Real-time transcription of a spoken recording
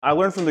I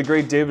learned from the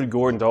great David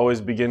Gordon to always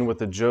begin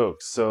with a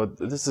joke. So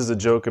this is a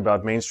joke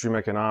about mainstream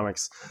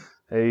economics.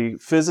 A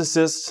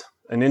physicist,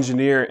 an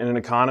engineer, and an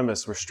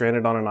economist were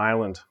stranded on an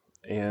island,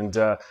 and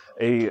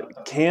a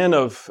can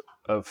of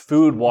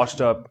food washed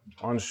up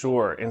on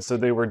shore. And so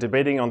they were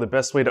debating on the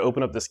best way to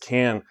open up this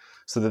can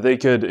so that they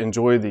could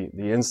enjoy the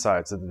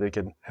inside, so that they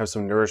could have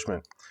some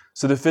nourishment.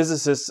 So the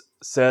physicist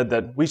said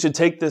that we should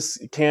take this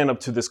can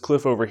up to this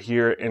cliff over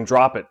here and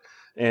drop it.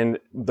 And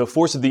the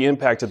force of the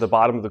impact at the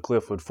bottom of the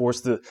cliff would force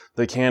the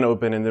can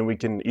open, and then we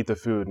can eat the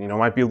food. You know, it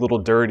might be a little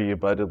dirty,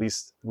 but at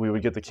least we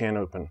would get the can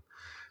open.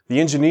 The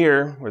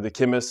engineer, or the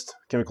chemist,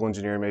 chemical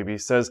engineer maybe,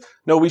 says,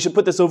 no, we should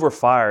put this over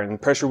fire, and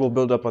pressure will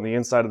build up on the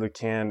inside of the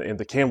can, and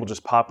the can will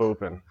just pop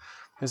open.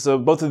 And so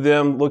both of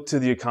them look to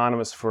the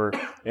economist for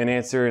an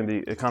answer, and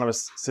the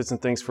economist sits and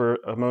thinks for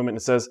a moment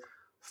and says,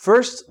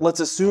 first,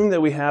 let's assume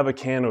that we have a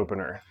can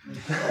opener.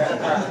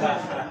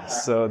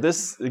 So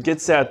this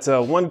gets at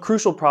one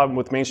crucial problem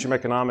with mainstream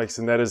economics,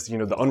 and that is,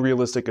 the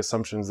unrealistic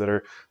assumptions that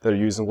are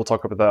used, and we'll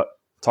talk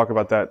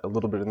about that a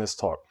little bit in this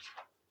talk.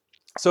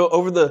 So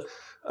over the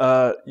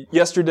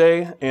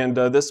yesterday and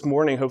this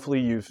morning, hopefully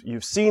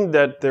you've seen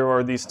that there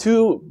are these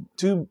two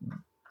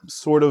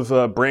sort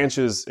of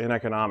branches in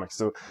economics.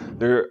 So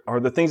there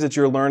are the things that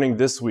you're learning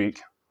this week,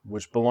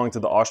 which belong to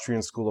the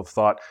Austrian school of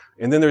thought.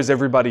 And then there's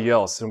everybody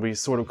else, and we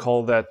sort of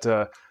call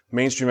that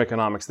mainstream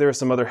economics. There are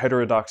some other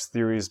heterodox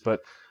theories, but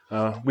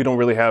we don't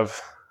really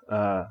have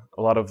a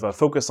lot of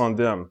focus on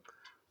them.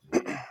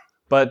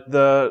 But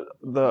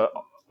the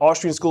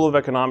Austrian school of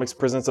economics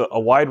presents a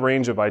wide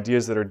range of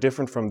ideas that are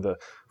different from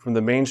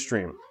the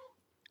mainstream.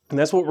 And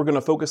that's what we're going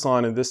to focus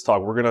on in this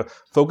talk. We're going to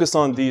focus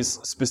on these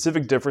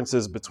specific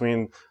differences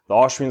between the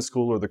Austrian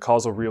school or the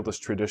causal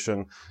realist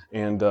tradition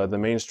and the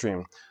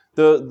mainstream.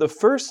 The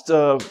first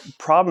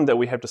problem that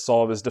we have to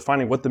solve is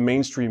defining what the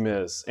mainstream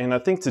is. And I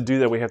think to do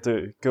that, we have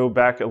to go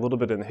back a little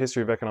bit in the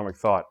history of economic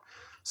thought.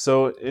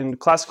 So in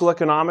classical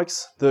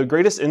economics, the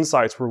greatest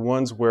insights were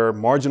ones where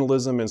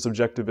marginalism and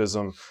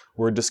subjectivism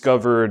were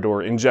discovered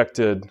or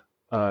injected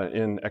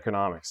in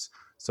economics.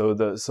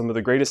 So some of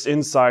the greatest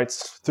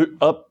insights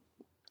up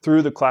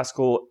through the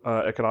classical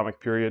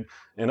economic period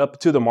and up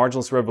to the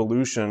marginalist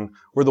revolution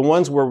were the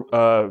ones where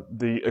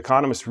the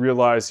economists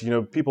realized,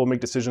 people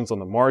make decisions on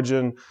the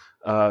margin.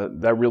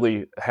 That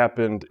really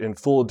happened in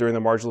full during the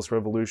marginalist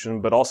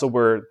revolution, but also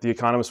where the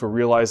economists were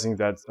realizing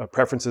that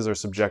preferences are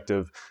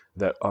subjective,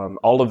 that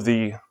all of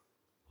the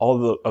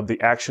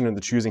action and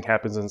the choosing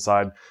happens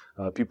inside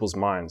people's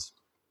minds.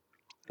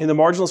 In the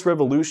marginalist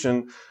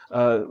revolution,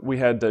 we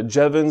had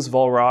Jevons,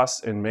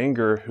 Walras, and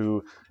Menger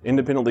who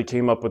independently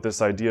came up with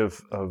this idea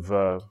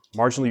of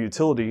marginal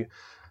utility.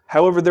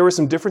 However, there were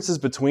some differences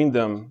between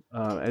them,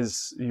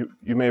 as you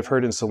may have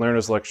heard in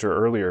Salerno's lecture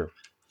earlier.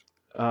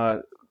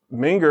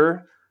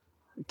 Menger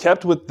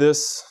kept with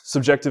this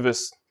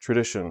subjectivist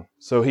tradition.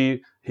 So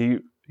he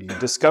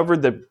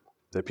discovered that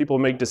people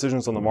make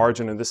decisions on the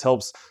margin, and this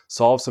helps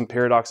solve some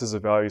paradoxes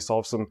of value,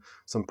 solve some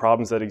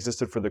problems that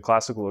existed for the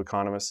classical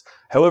economists.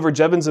 However,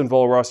 Jevons and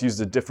Walras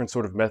used a different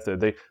sort of method.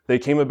 They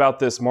came about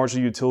this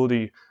marginal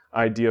utility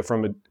idea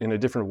in a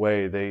different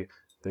way. They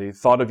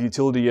thought of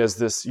utility as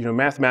this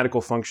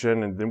mathematical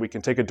function, and then we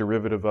can take a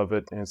derivative of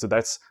it. And so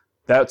that's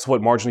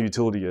what marginal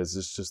utility is.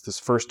 It's just this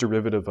first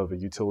derivative of a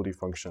utility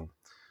function.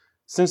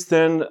 Since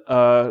then,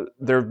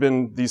 there have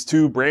been these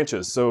two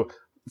branches. So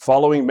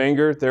following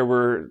Menger, there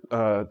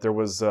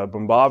was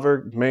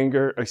Bombaver,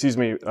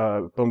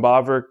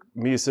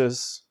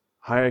 Mises,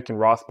 Hayek, and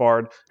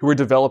Rothbard, who were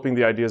developing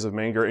the ideas of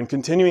Menger and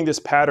continuing this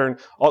pattern,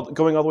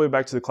 going all the way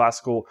back to the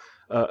classical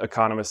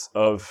economists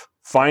of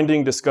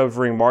finding,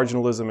 discovering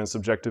marginalism and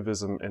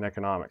subjectivism in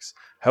economics.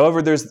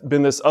 However, there's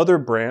been this other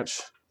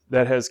branch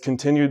that has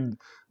continued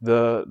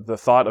the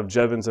thought of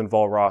Jevons and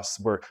Walras,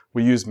 where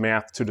we use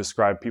math to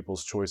describe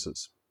people's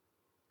choices.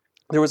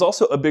 There was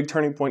also a big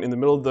turning point in the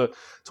middle of the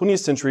 20th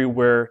century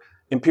where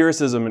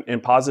empiricism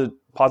and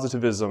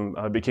positivism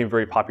became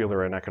very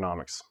popular in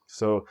economics.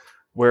 So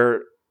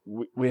where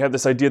we have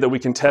this idea that we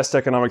can test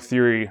economic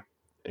theory,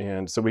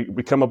 and so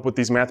we come up with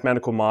these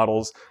mathematical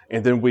models,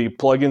 and then we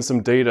plug in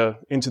some data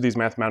into these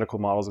mathematical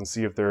models and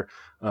see if they're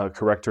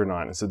correct or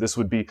not. And so this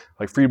would be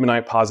like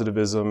Friedmanite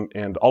positivism,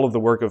 and all of the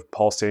work of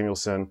Paul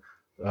Samuelson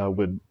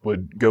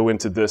would go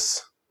into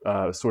this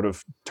sort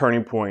of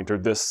turning point, or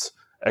this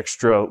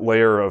extra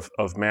layer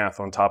of math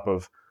on top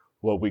of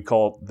what we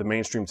call the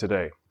mainstream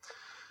today.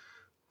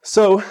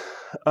 So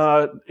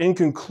in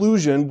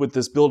conclusion, with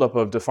this buildup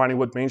of defining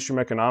what mainstream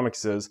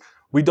economics is,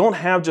 we don't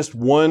have just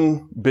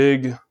one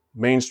big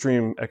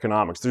mainstream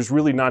economics. There's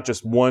really not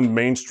just one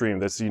mainstream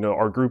that's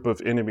our group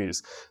of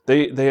enemies.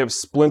 They have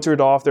splintered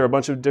off. There are a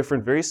bunch of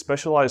different, very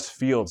specialized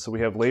fields. So we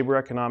have labor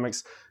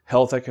economics,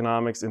 health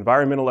economics,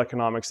 environmental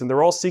economics, and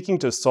they're all seeking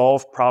to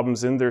solve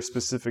problems in their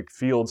specific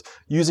fields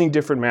using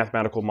different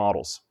mathematical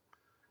models,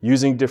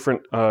 using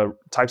different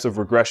types of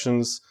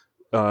regressions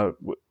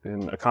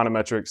in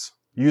econometrics,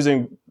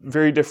 using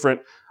very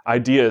different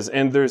ideas.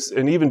 And there's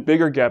an even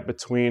bigger gap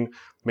between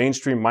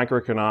mainstream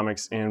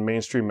microeconomics and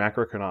mainstream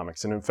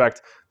macroeconomics. And in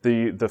fact,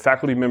 the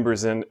faculty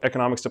members in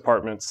economics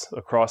departments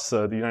across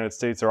the United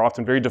States are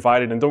often very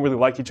divided and don't really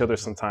like each other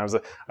sometimes.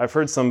 I've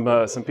heard some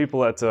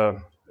people at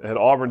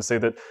Auburn say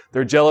that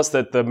they're jealous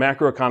that the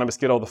macroeconomists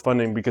get all the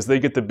funding because they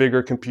get the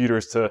bigger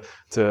computers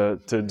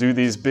to do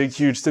these big,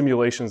 huge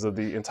simulations of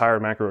the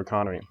entire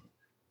macroeconomy.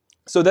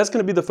 So that's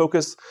going to be the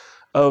focus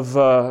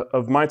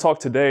of my talk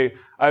today.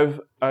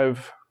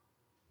 I've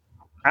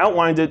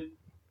outlined it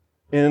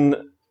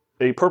in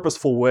a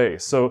purposeful way.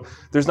 So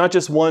there's not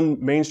just one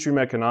mainstream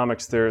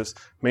economics, there's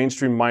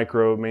mainstream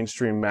micro,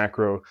 mainstream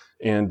macro,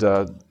 and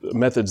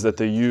methods that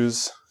they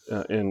use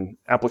in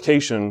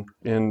application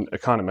in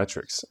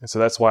econometrics. And so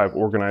that's why I've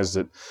organized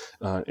it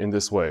in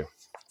this way.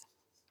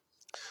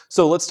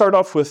 So let's start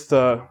off with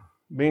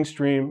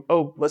mainstream.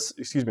 Let's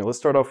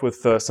start off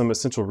with some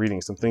essential reading,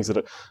 some things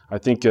that I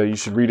think you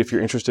should read if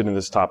you're interested in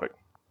this topic.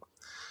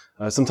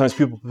 Sometimes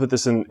people put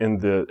this at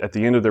the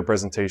end of their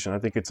presentation. I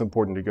think it's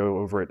important to go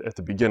over it at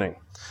the beginning.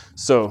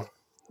 So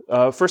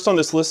first on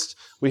this list,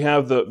 we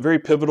have the very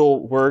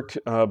pivotal work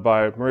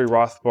by Murray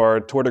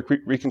Rothbard toward a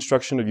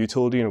reconstruction of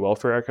utility and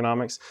welfare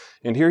economics.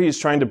 And here he's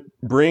trying to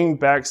bring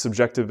back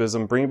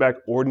subjectivism, bring back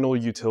ordinal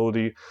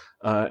utility,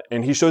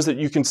 and he shows that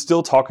you can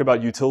still talk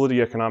about utility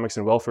economics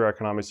and welfare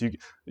economics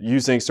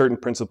using certain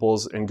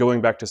principles and going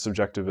back to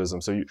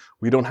subjectivism. So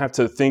we don't have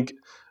to think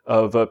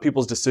of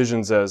people's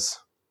decisions as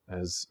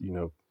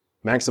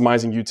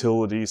maximizing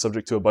utility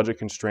subject to a budget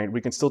constraint.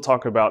 We can still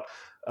talk about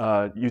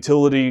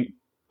utility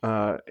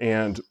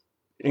and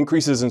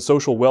increases in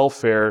social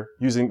welfare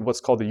using what's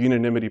called the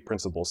unanimity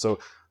principle. So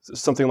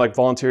something like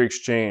voluntary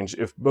exchange.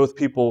 If both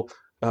people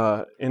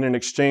in an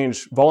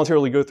exchange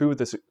voluntarily go through with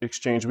this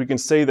exchange, we can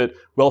say that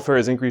welfare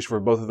has increased for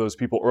both of those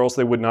people, or else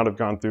they would not have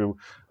gone through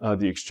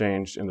the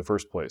exchange in the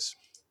first place.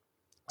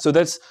 So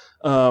that's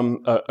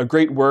a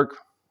great work.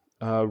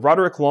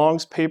 Roderick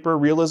Long's paper,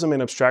 Realism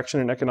and Abstraction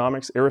in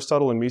Economics,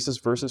 Aristotle and Mises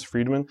versus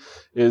Friedman,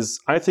 is,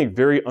 I think,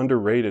 very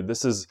underrated.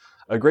 This is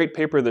a great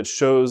paper that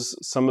shows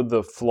some of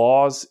the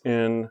flaws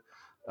in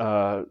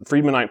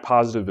Friedmanite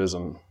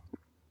positivism.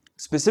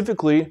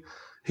 Specifically,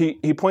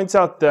 he points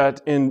out that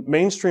in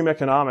mainstream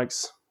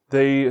economics,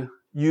 they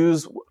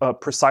use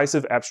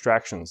precisive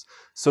abstractions.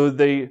 So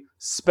they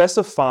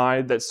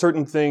specify that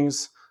certain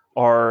things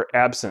are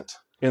absent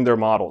in their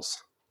models.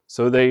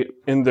 So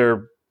in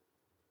their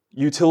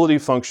utility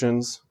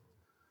functions,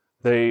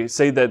 they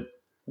say that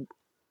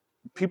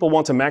people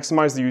want to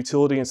maximize the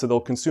utility, and so they'll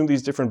consume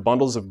these different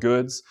bundles of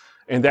goods,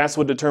 and that's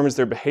what determines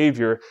their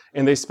behavior.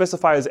 And they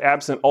specify as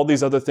absent all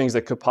these other things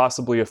that could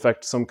possibly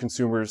affect some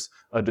consumer's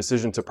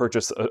decision to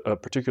purchase a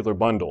particular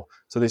bundle.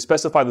 So they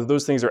specify that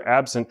those things are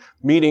absent,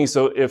 meaning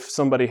so if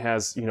somebody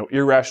has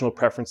irrational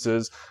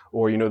preferences,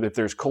 or if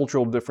there's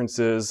cultural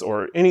differences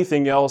or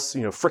anything else,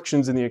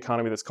 frictions in the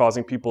economy that's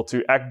causing people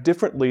to act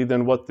differently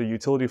than what the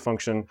utility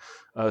function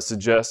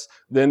suggests,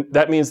 then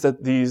that means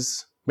that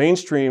these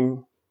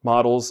mainstream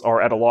models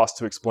are at a loss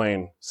to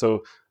explain.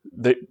 So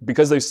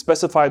because they've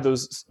specified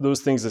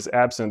those things as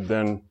absent,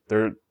 then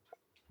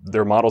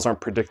their models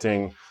aren't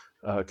predicting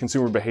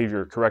consumer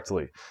behavior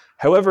correctly.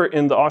 However,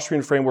 in the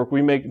Austrian framework,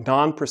 we make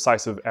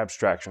non-precisive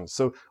abstractions.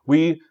 So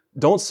we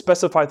don't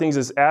specify things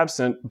as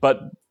absent,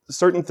 but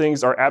certain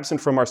things are absent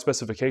from our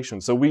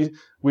specification. So we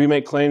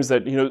make claims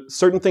that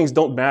certain things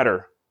don't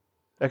matter.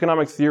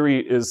 Economic theory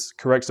is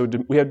correct. So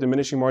we have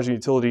diminishing marginal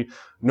utility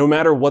no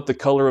matter what the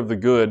color of the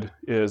good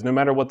is, no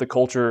matter what the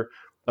culture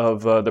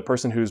of the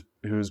person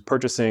who's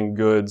purchasing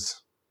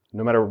goods,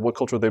 no matter what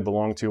culture they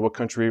belong to, what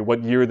country,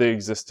 what year they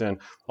exist in.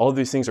 All of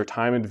these things are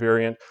time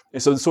invariant.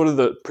 And so sort of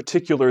the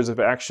particulars of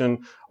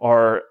action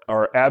are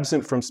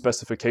absent from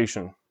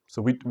specification.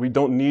 So we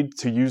don't need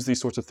to use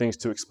these sorts of things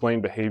to explain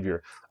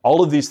behavior.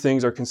 All of these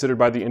things are considered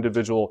by the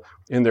individual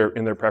in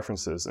their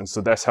preferences. And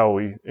so that's how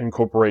we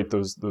incorporate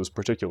those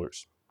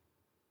particulars.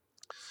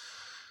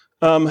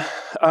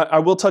 I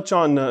will touch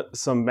on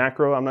some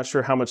macro. I'm not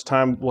sure how much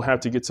time we'll have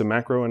to get to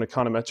macro and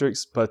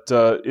econometrics, but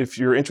if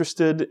you're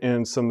interested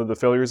in some of the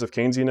failures of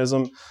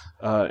Keynesianism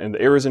and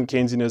the errors in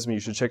Keynesianism, you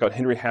should check out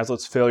Henry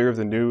Hazlitt's Failure of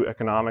the New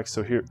Economics.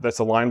 So here, that's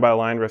a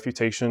line-by-line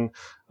refutation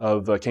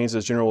of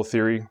Keynes's general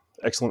theory.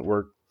 Excellent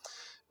work.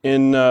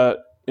 In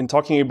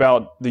talking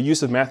about the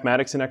use of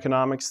mathematics in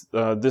economics,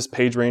 this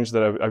page range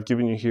that I've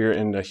given you here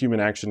in Human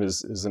Action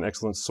is an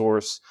excellent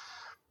source.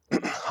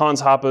 Hans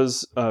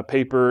Hoppe's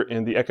paper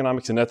in The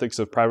Economics and Ethics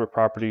of Private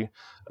Property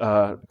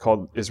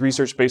called Is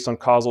Research Based on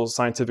Causal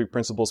Scientific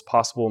Principles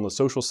Possible in the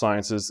Social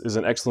Sciences is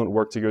an excellent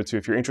work to go to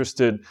if you're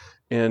interested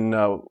in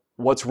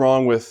what's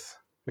wrong with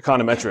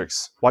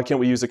econometrics. Why can't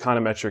we use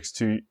econometrics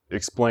to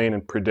explain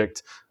and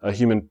predict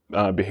human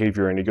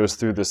behavior? And he goes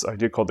through this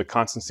idea called the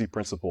constancy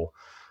principle.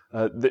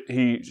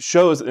 He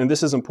shows, and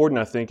this is important,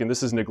 I think, and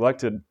this is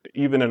neglected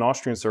even in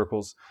Austrian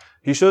circles,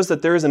 he shows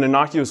that there is an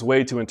innocuous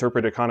way to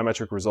interpret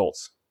econometric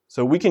results.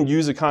 So we can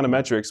use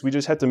econometrics. We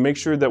just have to make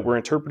sure that we're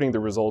interpreting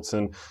the results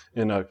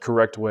in a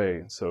correct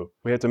way. So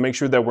we have to make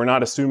sure that we're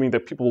not assuming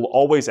that people will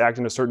always act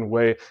in a certain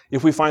way.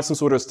 If we find some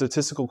sort of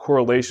statistical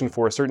correlation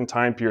for a certain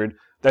time period,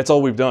 that's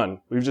all we've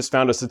done. We've just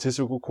found a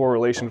statistical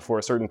correlation for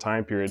a certain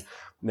time period.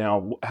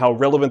 Now, how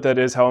relevant that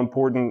is, how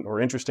important or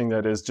interesting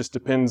that is, just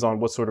depends on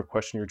what sort of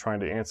question you're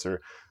trying to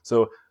answer.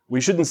 So we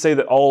shouldn't say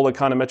that all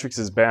econometrics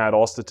is bad,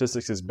 all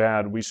statistics is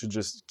bad. We should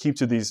just keep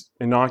to these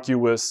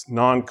innocuous,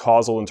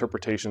 non-causal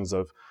interpretations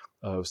of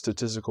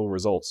statistical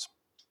results.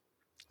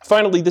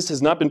 Finally, this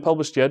has not been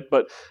published yet,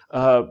 but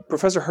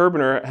Professor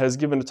Herbener has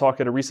given a talk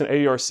at a recent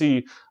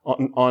AERC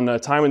on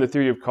time and the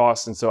theory of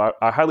cost, and so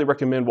I highly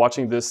recommend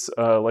watching this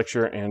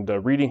lecture and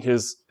reading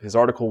his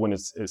article when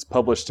it's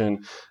published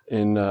in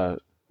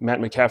Matt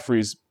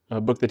McCaffrey's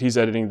book that he's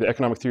editing, The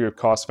Economic Theory of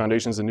Cost,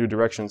 Foundations and New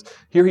Directions.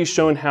 Here he's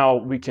shown how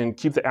we can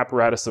keep the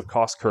apparatus of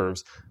cost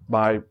curves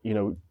by,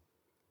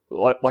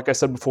 like I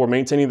said before,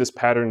 maintaining this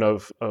pattern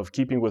of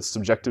keeping with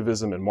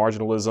subjectivism and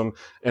marginalism,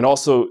 and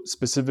also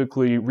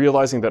specifically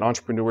realizing that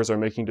entrepreneurs are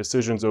making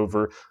decisions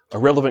over a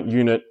relevant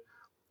unit.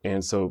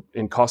 And so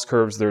in cost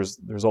curves, there's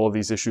all of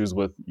these issues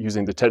with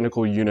using the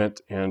technical unit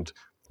and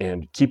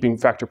keeping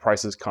factor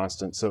prices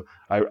constant. So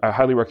I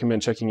highly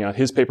recommend checking out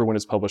his paper when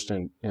it's published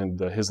and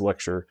his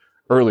lecture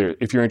earlier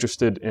if you're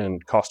interested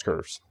in cost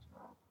curves.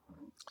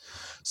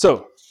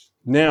 So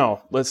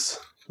now let's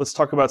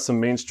talk about some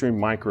mainstream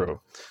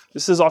micro.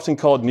 This is often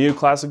called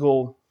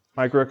neoclassical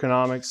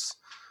microeconomics,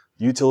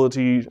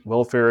 utility,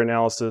 welfare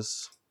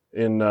analysis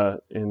in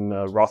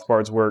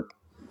Rothbard's work.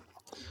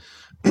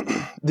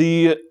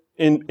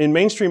 In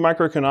mainstream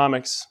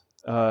microeconomics,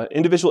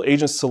 individual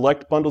agents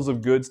select bundles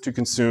of goods to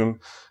consume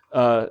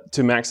to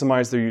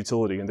maximize their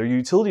utility, and their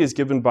utility is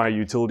given by a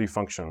utility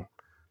function.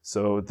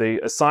 So they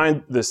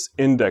assign this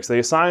index, they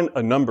assign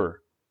a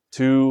number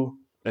to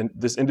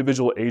this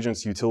individual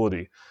agent's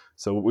utility.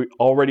 So we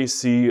already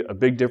see a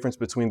big difference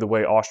between the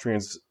way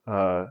Austrians,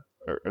 or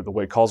the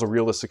way causal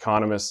realist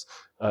economists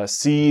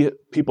see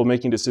people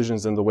making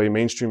decisions and the way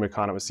mainstream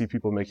economists see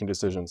people making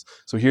decisions.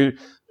 So here,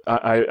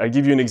 I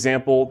give you an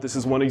example. This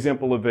is one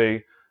example of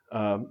a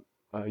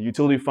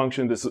utility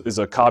function. This is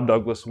a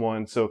Cobb-Douglas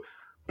one. So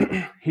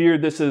here,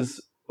 this is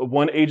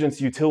one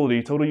agent's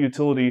utility, total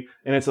utility,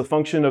 and it's a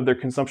function of their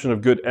consumption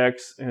of good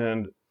X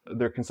and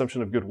their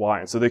consumption of good Y.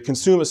 And so they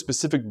consume a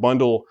specific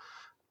bundle,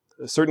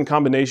 a certain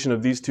combination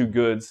of these two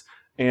goods,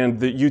 and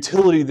the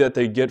utility that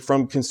they get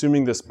from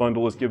consuming this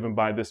bundle is given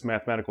by this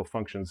mathematical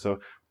function. So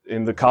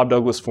in the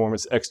Cobb-Douglas form,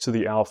 it's X to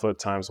the alpha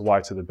times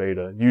Y to the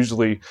beta.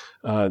 Usually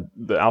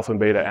the alpha and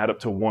beta add up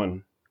to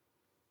 1.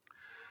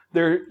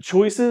 Their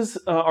choices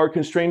are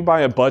constrained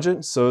by a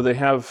budget, so they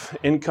have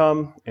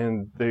income,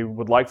 and they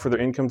would like for their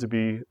income to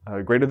be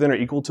greater than or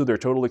equal to their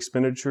total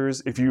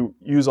expenditures. If you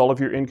use all of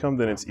your income,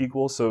 then it's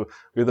equal. So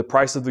we have the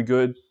price of the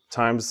good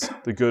times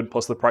the good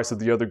plus the price of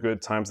the other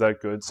good times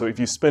that good. So if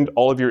you spend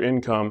all of your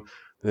income,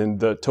 then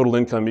the total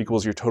income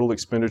equals your total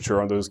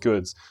expenditure on those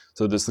goods.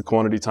 So that's the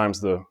quantity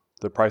times the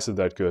price of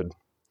that good.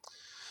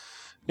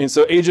 And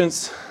so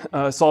agents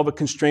solve a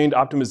constrained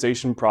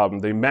optimization problem.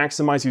 They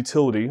maximize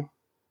utility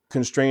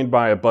constrained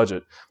by a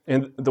budget.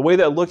 And the way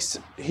that looks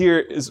here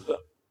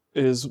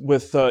is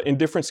with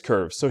indifference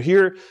curves. So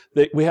here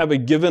we have a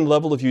given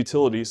level of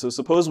utility. So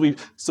suppose we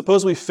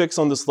fix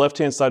on this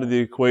left-hand side of the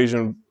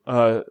equation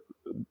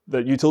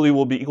that utility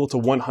will be equal to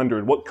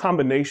 100. What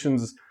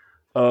combinations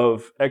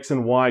of X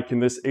and Y can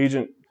this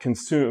agent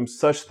consume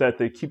such that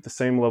they keep the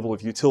same level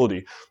of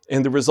utility?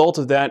 And the result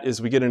of that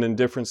is we get an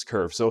indifference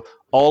curve. So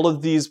all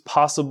of these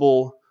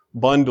possible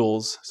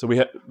bundles, so we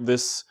have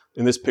this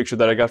in this picture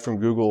that I got from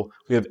Google,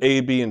 we have A,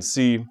 B, and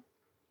C.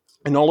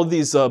 And all of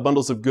these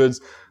bundles of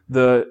goods,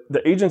 the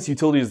agent's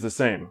utility is the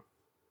same.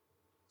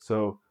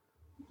 So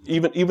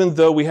even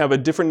though we have a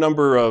different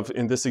number of,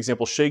 in this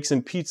example, shakes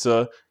and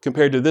pizza,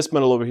 compared to this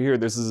bundle over here,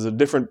 this is a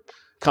different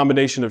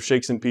combination of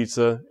shakes and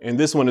pizza, and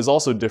this one is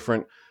also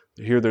different.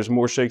 Here there's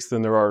more shakes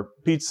than there are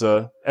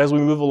pizza. As we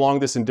move along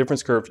this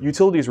indifference curve,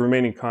 utility is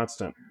remaining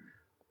constant.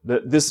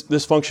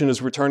 This function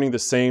is returning the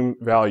same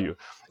value.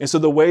 And so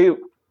the way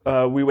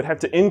we would have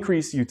to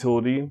increase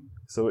utility,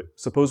 so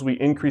suppose we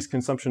increase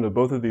consumption of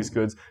both of these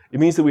goods, it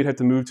means that we'd have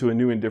to move to a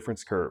new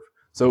indifference curve.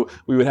 So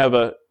we would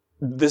have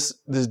this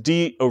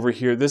D over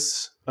here,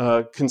 this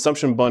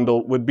consumption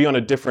bundle would be on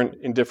a different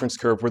indifference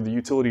curve where the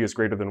utility is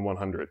greater than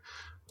 100.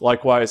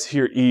 Likewise,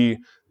 here E,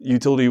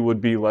 utility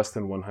would be less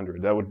than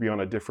 100. That would be on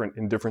a different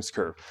indifference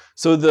curve.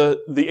 So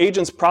the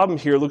agent's problem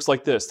here looks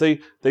like this.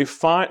 They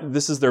find,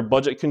 this is their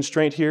budget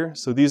constraint here.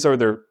 So these are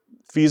their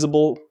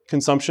feasible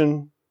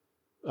consumption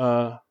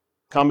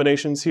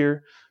combinations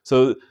here.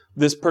 So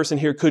this person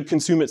here could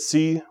consume at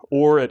C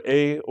or at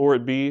A or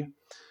at B.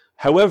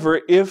 However,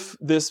 if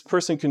this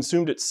person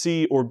consumed at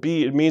C or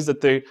B, it means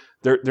that they're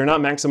not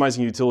maximizing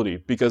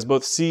utility because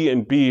both C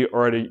and B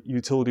are at a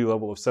utility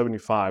level of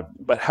 75.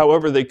 But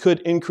however, they could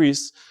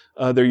increase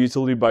their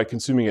utility by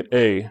consuming at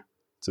A.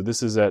 So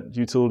this is at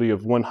utility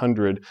of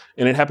 100,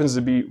 and it happens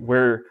to be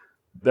where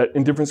that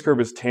indifference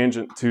curve is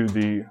tangent to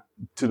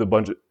the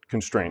budget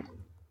constraint.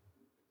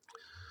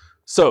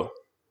 So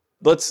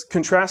let's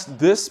contrast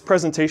this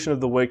presentation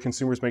of the way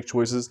consumers make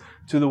choices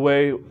to the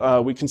way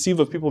we conceive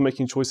of people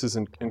making choices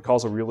in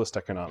causal realist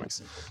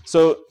economics.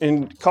 So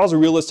in causal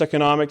realist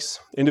economics,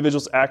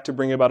 individuals act to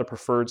bring about a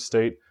preferred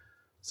state.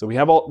 So we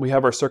have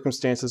our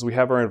circumstances, we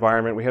have our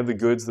environment, we have the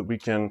goods that we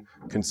can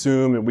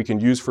consume and we can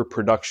use for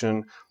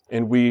production,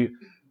 and we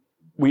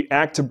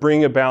act to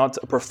bring about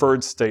a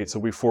preferred state. So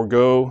we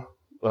forego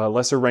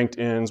lesser ranked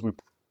ends, we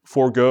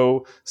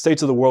forego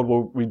states of the world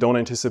where we don't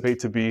anticipate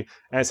to be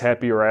as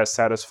happy or as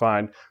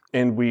satisfied,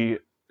 and we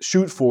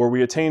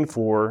attain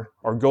for,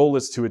 our goal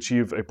is to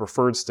achieve a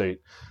preferred state.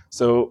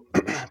 So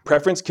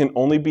preference can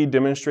only be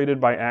demonstrated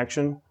by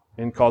action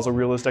in causal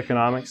realist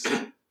economics,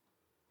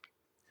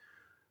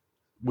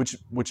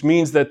 which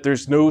means that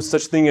there's no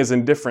such thing as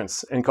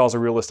indifference in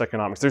causal realist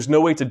economics. There's no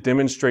way to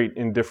demonstrate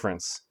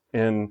indifference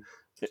in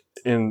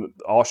the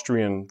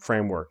Austrian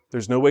framework.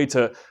 There's no way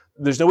to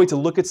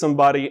look at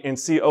somebody and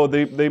see, oh,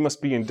 they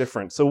must be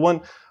indifferent.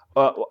 So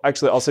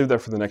actually, I'll save that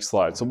for the next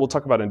slide. So we'll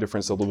talk about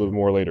indifference a little bit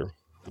more later.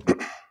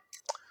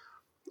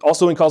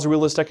 Also in causal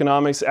realist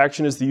economics,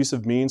 action is the use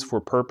of means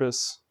for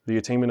purpose, the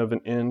attainment of an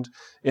end.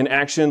 In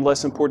action,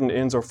 less important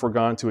ends are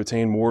forgone to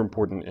attain more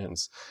important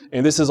ends.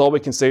 And this is all we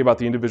can say about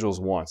the individual's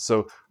wants.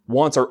 So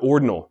wants are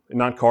ordinal and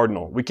not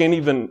cardinal. We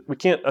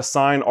can't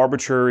assign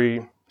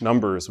arbitrary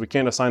numbers. We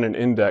can't assign an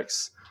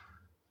index.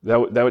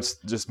 That was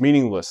just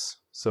meaningless.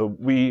 So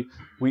we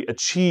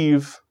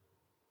achieve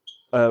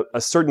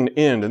a certain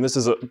end, and this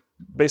is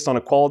based on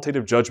a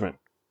qualitative judgment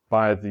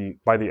by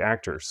the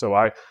actor. So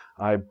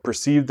I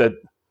perceive that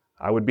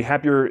I would be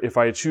happier if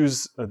I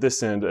choose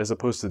this end as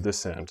opposed to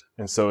this end,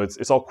 and so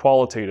it's all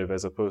qualitative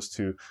as opposed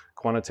to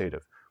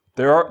quantitative.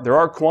 There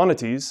are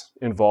quantities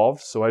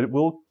involved, so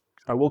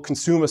I will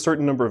consume a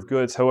certain number of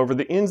goods. However,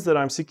 the ends that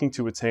I'm seeking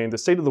to attain, the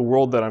state of the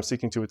world that I'm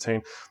seeking to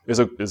attain,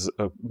 is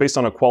based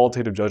on a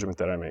qualitative judgment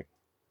that I make.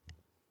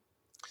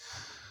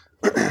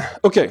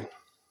 Okay,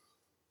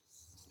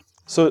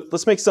 so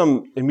let's make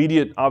some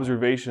immediate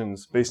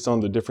observations based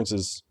on the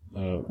differences,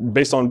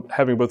 based on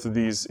having both of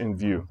these in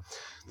view.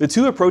 The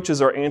two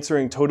approaches are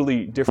answering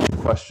totally different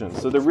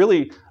questions. So they're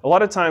really, a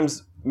lot of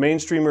times,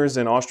 mainstreamers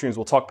and Austrians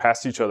will talk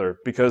past each other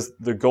because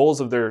the goals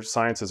of their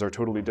sciences are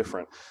totally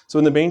different. So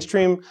in the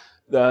mainstream,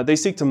 they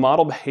seek to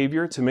model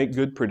behavior to make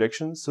good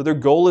predictions. So their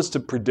goal is to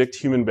predict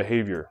human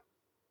behavior.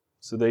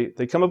 So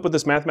they come up with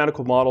this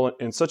mathematical model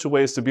in such a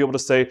way as to be able to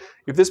say,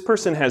 if this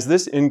person has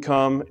this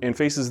income and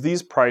faces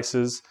these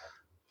prices,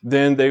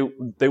 then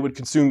they would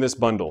consume this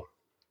bundle.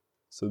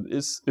 So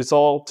it's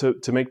all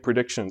to make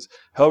predictions.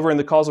 However, in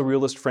the causal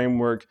realist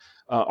framework,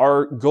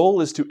 our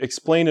goal is to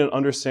explain and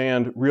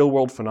understand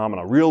real-world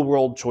phenomena,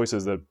 real-world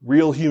choices that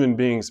real human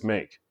beings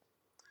make.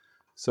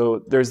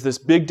 So there's this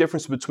big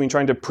difference between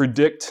trying to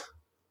predict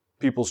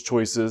people's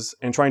choices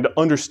and trying to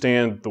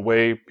understand the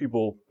way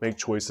people make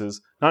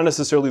choices, not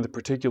necessarily the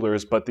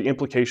particulars, but the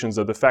implications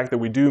of the fact that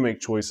we do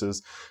make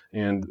choices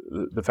and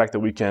the fact that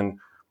we can,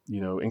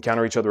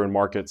 encounter each other in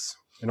markets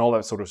and all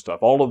that sort of stuff.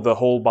 All of the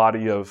whole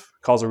body of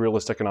causal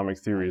realist economic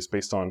theory is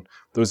based on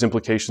those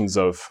implications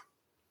of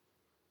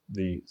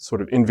the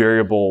sort of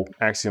invariable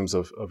axioms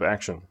of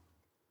action.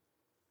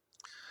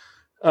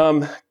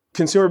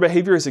 Consumer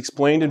behavior is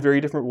explained in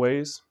very different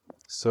ways.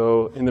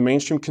 So in the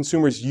mainstream,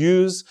 consumers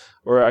use,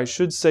 or I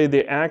should say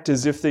they act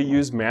as if they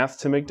use math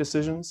to make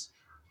decisions.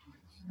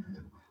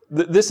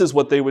 This is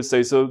what they would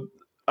say. So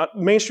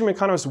mainstream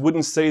economists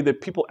wouldn't say that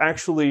people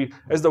actually,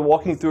 as they're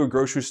walking through a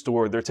grocery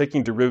store, they're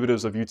taking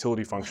derivatives of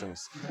utility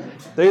functions.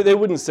 They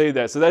wouldn't say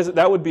that. So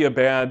that would be a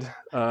bad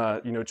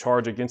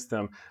charge against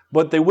them.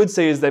 What they would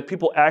say is that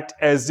people act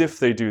as if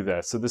they do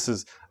that. So this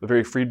is a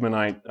very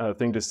Friedmanite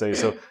thing to say.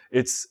 So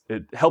it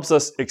helps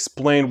us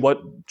explain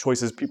what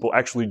choices people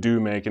actually do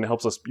make, and it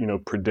helps us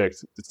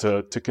predict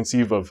to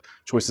conceive of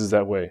choices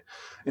that way.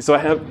 And so I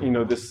have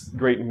this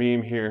great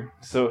meme here.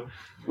 So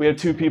we had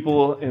two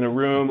people in a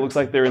room. Looks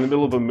like they're in the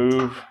middle of a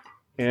move.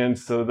 And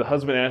so the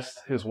husband asked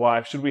his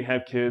wife, should we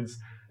have kids?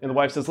 And the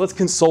wife says, let's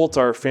consult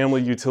our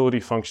family utility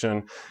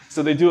function.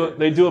 So they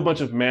do a bunch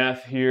of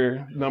math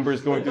here, numbers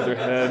going through their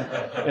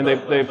head, and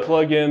they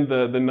plug in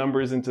the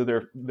numbers into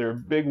their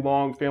big,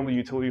 long family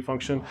utility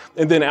function,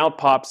 and then out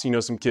pops,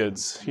 some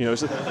kids.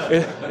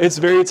 It's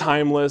very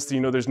timeless.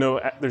 There's no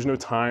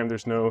time,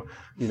 there's no,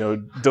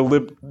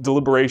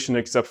 deliberation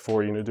except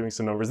for, doing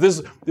some numbers.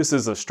 This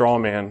is a straw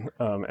man,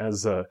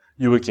 as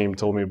Joachim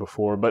told me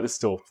before, but it's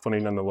still funny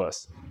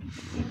nonetheless.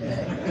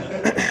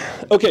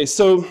 Okay,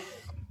 so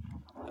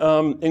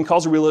in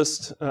causal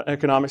realist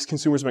economics,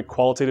 consumers make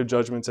qualitative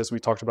judgments, as we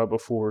talked about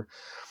before.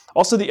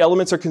 Also, the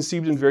elements are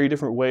conceived in very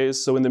different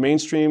ways. So in the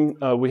mainstream,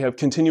 we have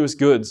continuous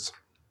goods.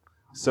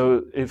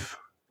 So if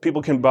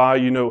people can buy,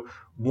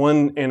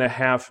 1.5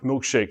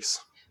 milkshakes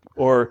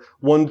or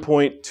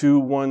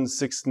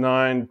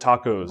 1.2169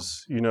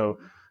 tacos,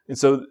 And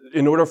so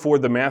in order for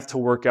the math to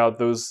work out,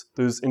 those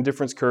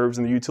indifference curves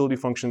and the utility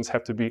functions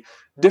have to be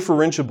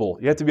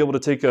differentiable. You have to be able to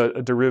take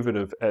a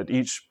derivative at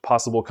each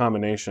possible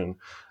combination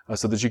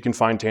so that you can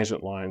find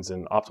tangent lines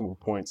and optimal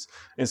points.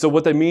 And so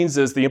what that means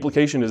is the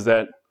implication is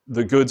that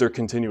the goods are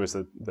continuous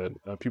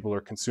that people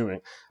are consuming.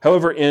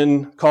 However,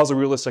 in causal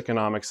realist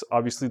economics,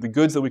 obviously the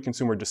goods that we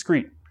consume are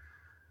discrete.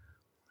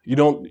 You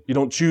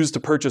don't choose to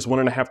purchase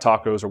 1.5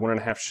 tacos or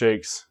 1.5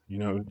 shakes.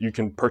 You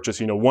can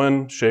purchase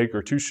 1 shake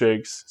or 2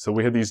 shakes. So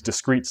we have these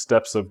discrete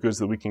steps of goods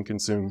that we can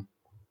consume,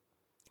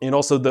 and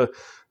also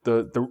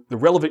the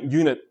relevant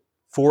unit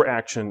for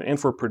action and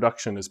for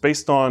production is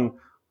based on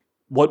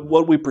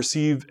what we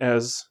perceive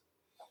as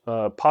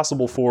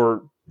possible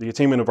for the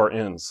attainment of our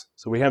ends.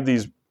 So we have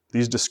these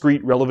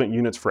discrete relevant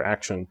units for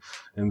action,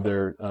 and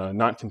they're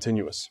not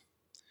continuous.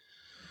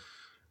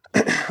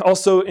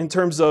 Also, in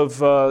terms of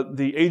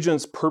the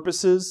agent's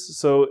purposes,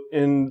 so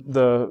in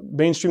the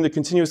mainstream, the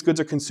continuous goods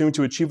are consumed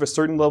to achieve a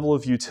certain level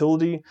of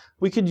utility.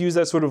 We could use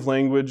that sort of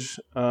language.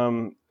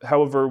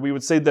 However, we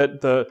would say that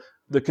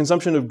the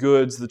consumption of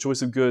goods, the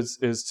choice of goods,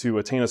 is to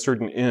attain a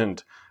certain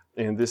end.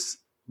 And this,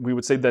 we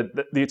would say that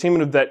the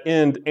attainment of that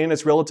end and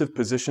its relative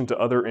position to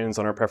other ends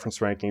on our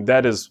preference ranking,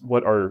 that is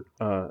what our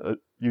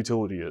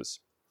utility is.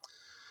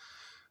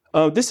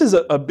 This is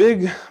a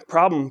big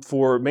problem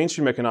for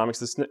mainstream economics,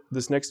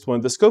 this next one.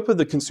 The scope of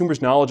the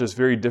consumer's knowledge is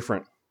very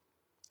different.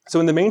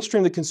 So in the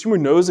mainstream, the consumer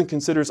knows and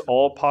considers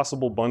all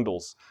possible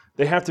bundles.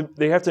 They have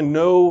to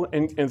know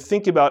and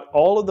think about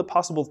all of the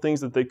possible things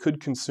that they could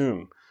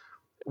consume.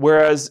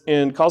 Whereas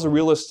in causal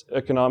realist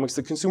economics,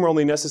 the consumer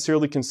only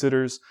necessarily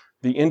considers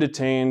the end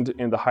attained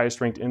and the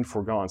highest ranked end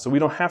foregone. So we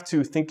don't have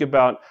to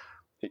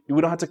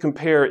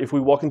compare if we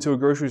walk into a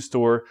grocery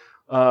store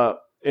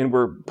and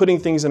we're putting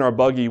things in our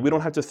buggy. We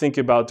don't have to think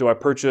about, do I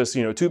purchase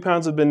 2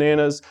 pounds of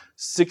bananas,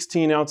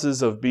 16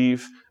 ounces of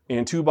beef,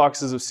 and 2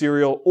 boxes of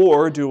cereal,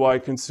 or do I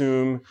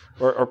consume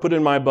or put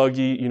in my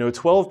buggy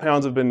 12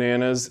 pounds of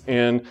bananas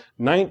and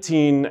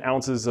 19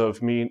 ounces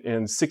of meat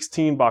and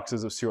 16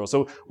 boxes of cereal.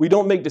 So we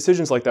don't make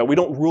decisions like that. We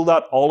don't rule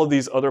out all of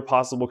these other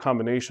possible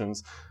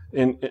combinations,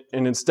 and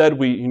instead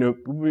we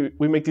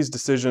make these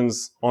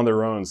decisions on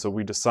their own. So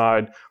we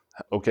decide,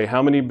 okay,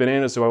 how many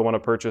bananas do I want to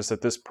purchase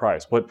at this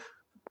price?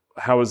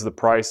 How is the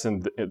price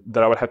and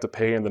that I would have to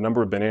pay, and the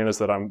number of bananas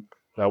that I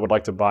would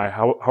like to buy?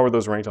 How are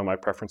those ranked on my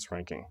preference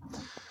ranking?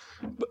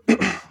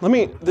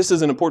 This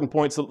is an important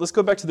point. So let's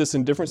go back to this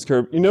indifference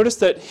curve. You notice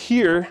that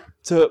here,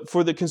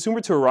 for the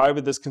consumer to arrive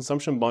at this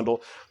consumption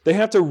bundle, they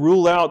have to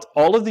rule out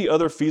all of the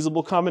other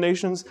feasible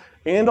combinations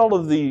and all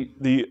of the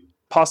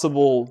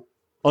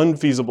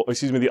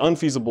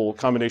unfeasible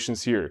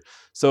combinations here.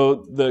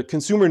 So the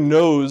consumer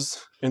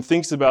knows and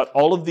thinks about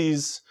all of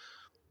these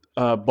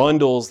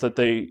bundles that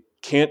they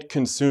can't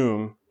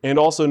consume, and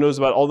also knows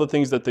about all the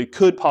things that they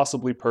could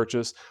possibly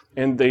purchase,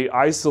 and they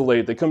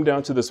come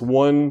down to this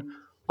one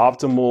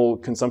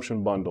optimal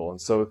consumption bundle. And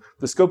so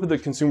the scope of the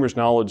consumer's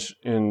knowledge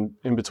in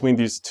between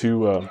these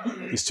two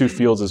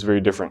fields is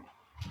very different.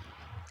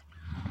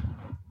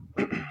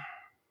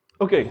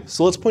 Okay,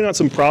 so let's point out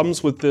some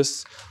problems with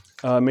this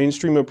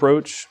mainstream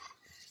approach.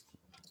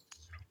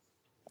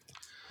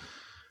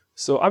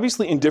 So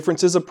obviously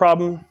indifference is a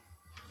problem.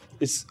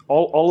 It's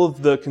all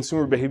of the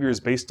consumer behavior is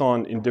based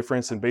on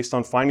indifference and based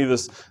on finding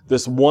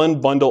this one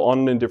bundle on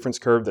an indifference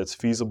curve that's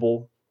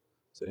feasible.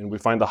 And we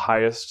find the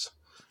highest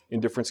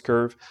indifference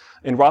curve.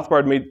 And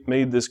Rothbard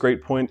made this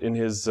great point in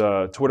his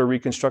Twitter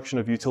reconstruction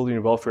of utility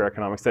and welfare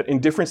economics, that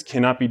indifference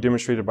cannot be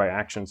demonstrated by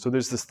action. So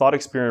there's this thought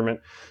experiment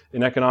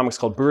in economics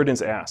called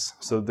Buridan's ass.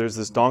 So there's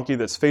this donkey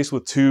that's faced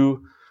with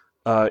 2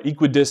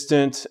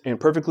 equidistant and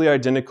perfectly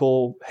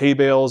identical hay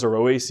bales or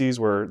oases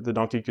where the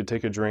donkey could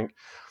take a drink.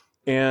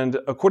 And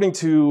according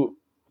to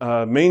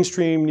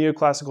mainstream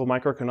neoclassical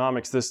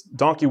microeconomics, this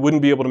donkey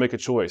wouldn't be able to make a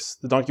choice.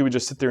 The donkey would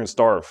just sit there and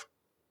starve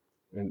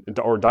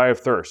or die of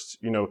thirst.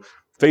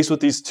 Faced with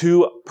these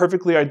 2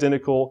 perfectly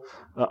identical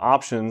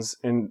options,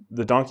 and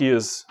the donkey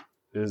is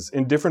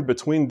indifferent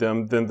between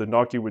them, then the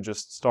donkey would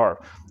just starve.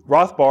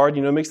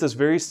 Rothbard, makes this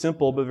very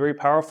simple but very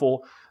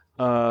powerful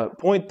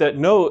point that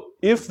no,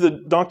 if the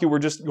donkey were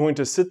just going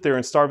to sit there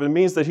and starve, it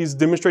means that he's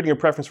demonstrating a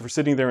preference for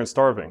sitting there and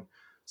starving.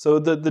 So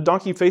the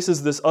donkey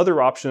faces this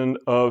other option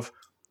of,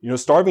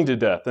 starving to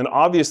death. And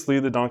obviously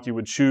the donkey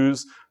would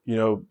choose,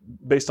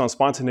 based on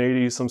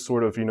spontaneity, some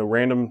sort of,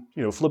 random,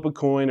 flip a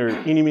coin or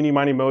eeny, meeny,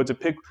 miny, mo to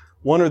pick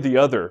one or the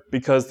other,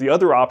 because the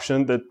other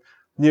option that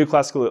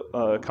neoclassical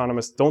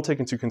economists don't take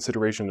into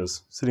consideration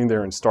is sitting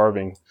there and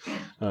starving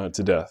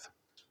to death.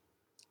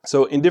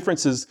 So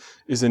indifference is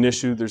an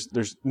issue.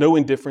 There's no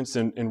indifference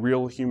in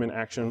real human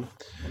action.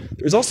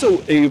 There's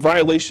also a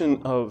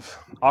violation of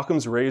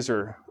Occam's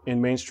razor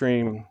in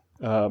mainstream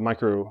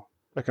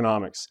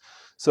microeconomics.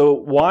 So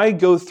why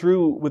go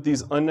through with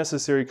these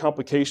unnecessary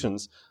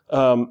complications?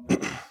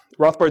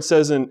 Rothbard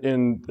says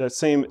in that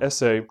same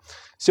essay,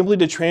 simply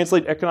to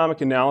translate economic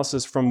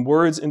analysis from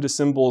words into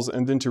symbols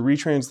and then to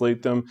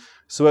retranslate them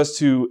so as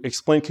to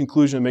explain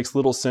conclusion makes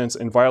little sense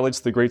and violates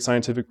the great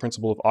scientific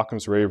principle of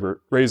Occam's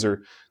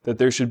razor, that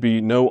there should be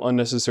no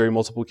unnecessary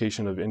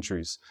multiplication of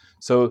entries.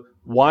 So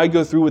why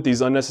go through with these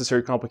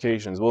unnecessary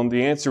complications? Well,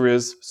 the answer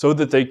is so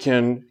that they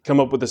can come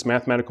up with this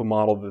mathematical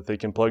model that they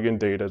can plug in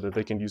data that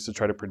they can use to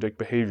try to predict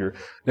behavior.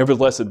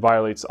 Nevertheless, it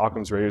violates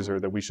Occam's razor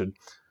that we should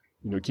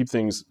keep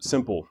things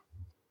simple.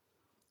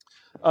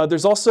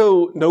 There's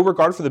also no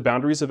regard for the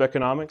boundaries of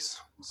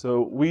economics.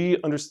 So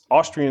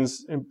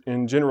Austrians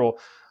in general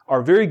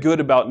are very good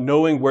about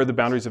knowing where the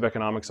boundaries of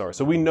economics are.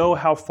 So we know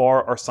how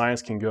far our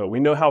science can go. We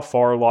know how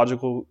far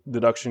logical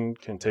deduction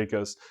can take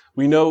us.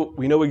 We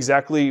know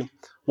exactly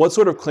what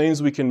sort of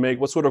claims we can make,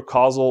 what sort of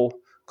causal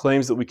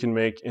claims that we can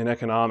make in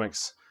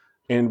economics,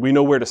 and we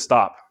know where to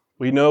stop.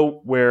 We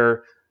know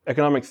where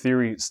economic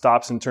theory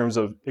stops in terms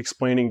of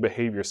explaining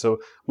behavior. So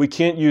we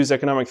can't use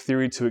economic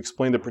theory to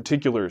explain the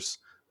particulars.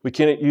 We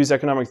can't use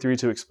economic theory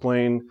to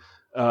explain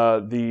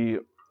the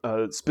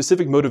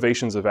specific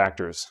motivations of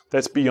actors.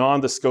 That's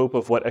beyond the scope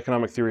of what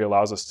economic theory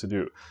allows us to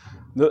do.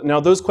 Now,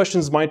 those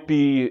questions might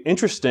be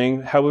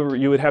interesting. However,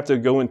 you would have to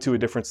go into a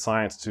different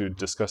science to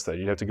discuss that.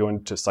 You'd have to go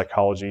into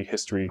psychology,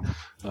 history,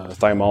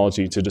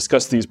 thymology to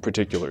discuss these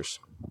particulars.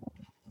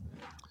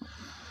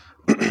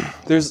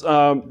 There's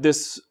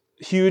this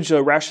huge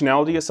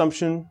rationality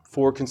assumption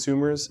for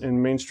consumers in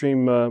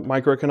mainstream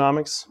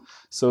microeconomics.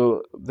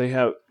 So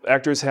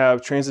actors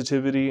have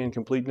transitivity and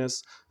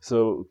completeness.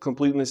 So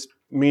completeness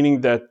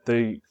meaning that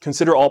they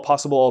consider all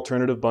possible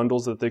alternative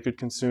bundles that they could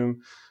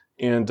consume.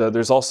 And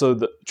there's also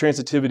the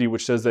transitivity,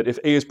 which says that if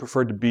A is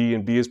preferred to B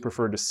and B is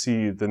preferred to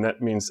C, then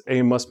that means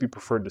A must be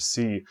preferred to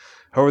C.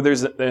 However,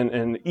 there's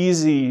an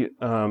easy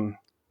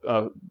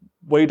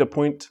way to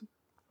point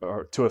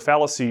to a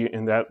fallacy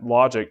in that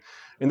logic,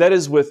 and that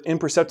is with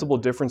imperceptible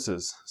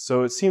differences.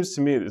 So it seems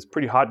to me that it's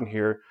pretty hot in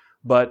here,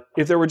 but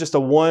if there were just a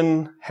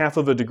 1/2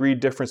 of a degree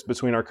difference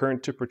between our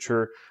current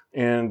temperature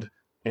and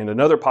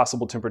another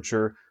possible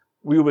temperature,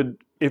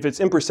 if it's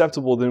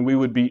imperceptible, then we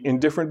would be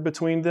indifferent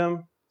between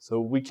them. So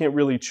we can't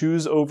really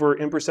choose over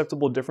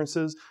imperceptible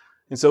differences.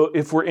 And so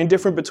if we're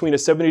indifferent between a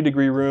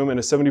 70-degree room and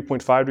a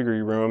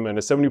 70.5-degree room and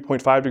a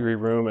 70.5-degree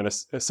room and a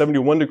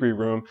 71-degree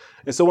room,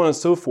 and so on and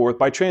so forth,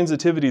 by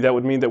transitivity, that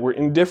would mean that we're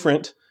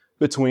indifferent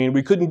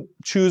we couldn't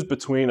choose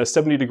between a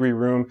 70-degree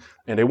room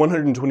and a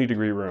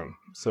 120-degree room.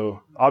 So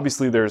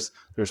obviously there's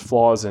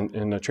flaws in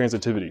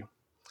transitivity.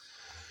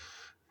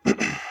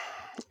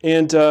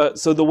 And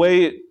so the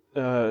way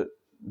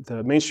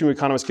the mainstream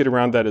economists get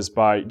around that is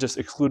by just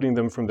excluding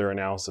them from their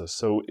analysis.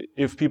 So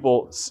if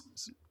people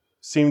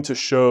seem to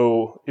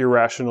show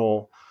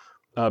irrational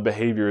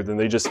behavior, then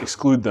they just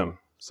exclude them.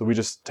 So we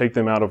just take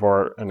them out of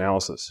our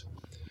analysis.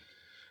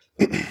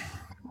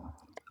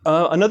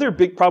 Another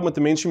big problem with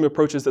the mainstream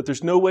approach is that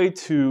there's no way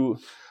to,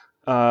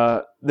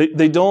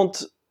 they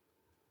don't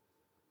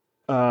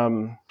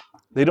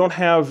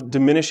have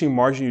diminishing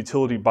margin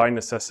utility by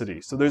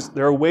necessity. So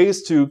there are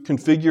ways to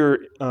configure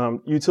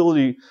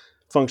utility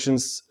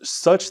functions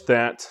such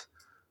that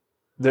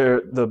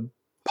the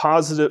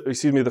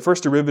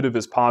first derivative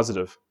is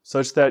positive,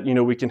 such that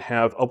we can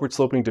have upward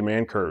sloping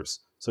demand curves.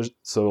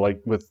 So like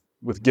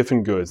with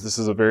Giffen goods, this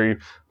is a very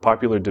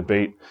popular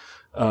debate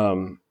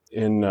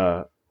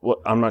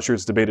I'm not sure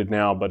it's debated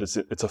now, but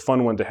it's a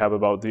fun one to have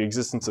about the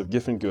existence of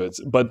Giffen goods.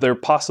 But they're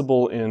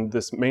possible in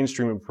this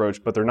mainstream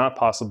approach, but they're not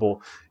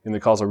possible in the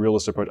causal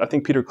realist approach. I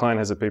think Peter Klein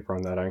has a paper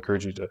on that. I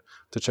encourage you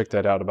to check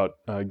that out about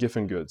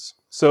Giffen goods.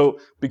 So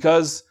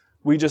because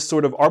we just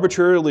sort of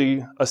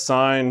arbitrarily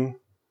assign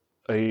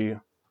a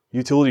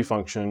utility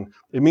function,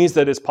 it means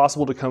that it's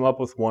possible to come up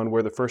with one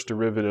where the first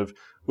derivative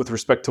with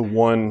respect to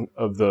one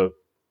of the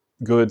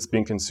goods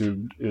being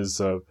consumed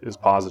is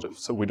positive.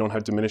 So we don't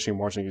have diminishing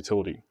marginal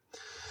utility.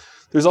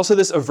 There's also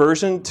this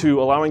aversion to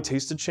allowing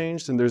taste to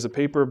change, and there's a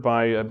paper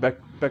by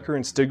Becker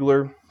and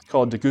Stigler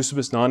called De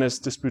gustibus non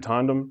est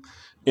disputandum.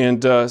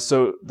 And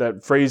so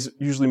that phrase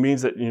usually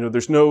means that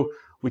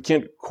we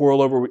can't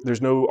quarrel over,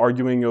 there's no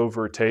arguing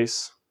over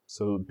tastes.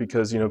 So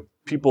because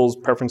people's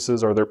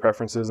preferences are their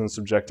preferences and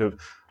subjective.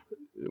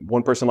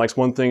 One person likes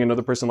one thing,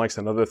 another person likes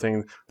another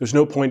thing. There's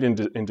no point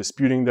in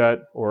disputing that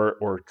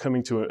or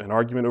coming to an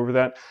argument over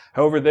that.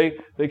 However,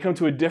 they come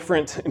to a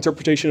different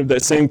interpretation of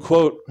that same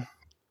quote.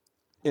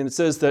 And it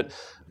says that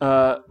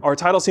our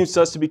title seems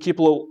to us to be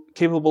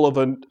capable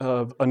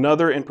of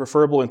another and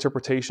preferable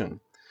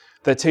interpretation,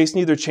 that tastes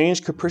neither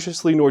change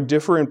capriciously nor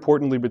differ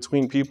importantly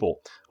between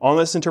people. On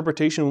this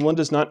interpretation, one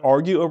does not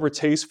argue over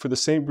taste for the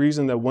same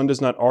reason that one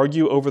does not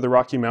argue over the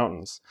Rocky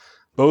Mountains.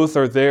 Both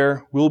are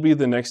there, will be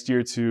the next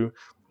year too,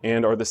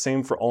 and are the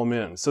same for all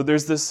men. So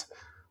there's this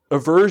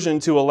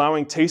aversion to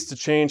allowing taste to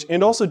change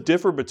and also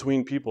differ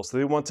between people. So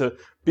they want to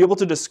be able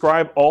to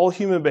describe all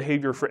human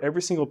behavior for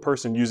every single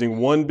person using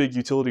one big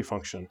utility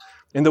function.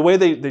 And the way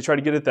they try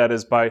to get at that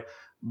is by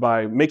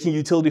by making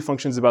utility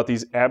functions about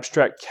these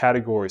abstract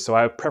categories. So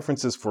I have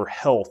preferences for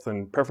health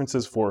and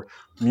preferences for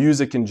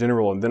music in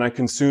general, and then I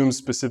consume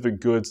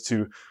specific goods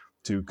to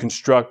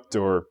construct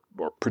or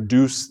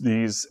produce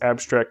these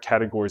abstract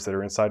categories that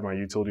are inside my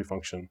utility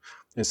function.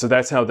 And so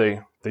that's how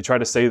they try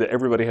to say that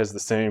everybody has the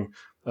same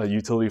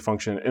utility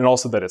function, and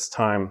also that it's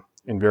time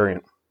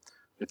invariant.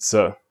 It's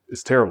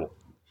terrible.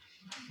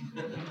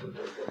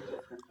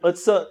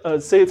 Let's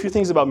say a few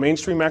things about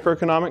mainstream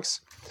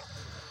macroeconomics.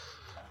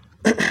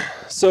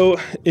 So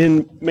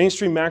in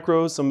mainstream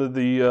macro, some of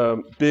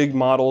the big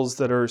models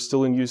that are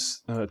still in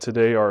use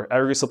today are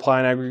aggregate supply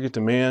and aggregate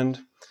demand.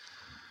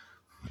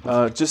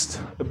 Just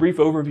a brief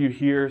overview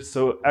here.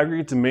 So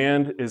aggregate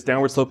demand is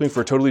downward sloping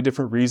for totally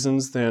different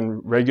reasons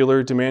than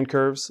regular demand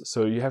curves.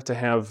 So you have to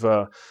have,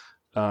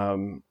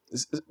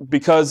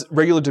 because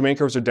regular demand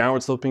curves are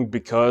downward sloping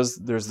because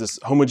there's this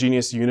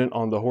homogeneous unit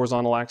on the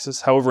horizontal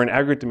axis. However, in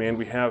aggregate demand,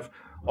 we have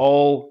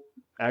all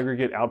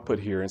aggregate output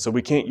here. And so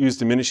we can't use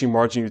diminishing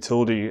margin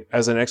utility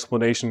as an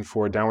explanation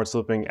for a downward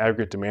sloping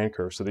aggregate demand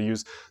curve. So they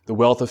use the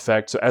wealth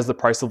effect. So as the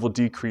price level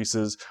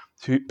decreases,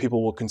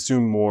 people will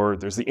consume more.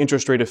 There's the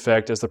interest rate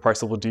effect. As the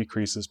price level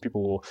decreases,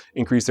 people will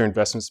increase their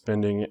investment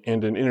spending,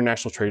 and an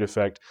international trade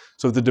effect.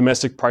 So if the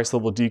domestic price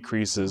level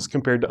decreases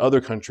compared to other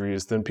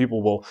countries, then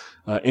people will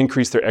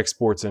increase their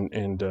exports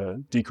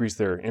and decrease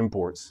their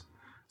imports.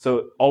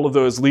 So all of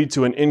those lead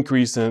to an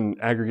increase in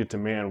aggregate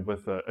demand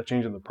with a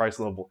change in the price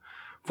level.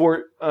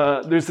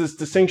 There's this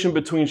distinction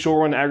between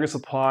short-run aggregate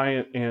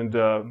supply and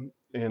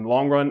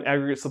long-run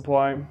aggregate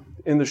supply.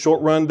 In the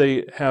short run,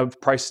 they have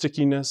price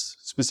stickiness,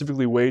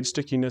 specifically wage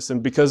stickiness,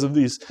 and because of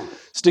these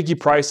sticky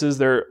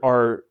prices,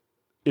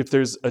 if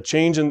there's a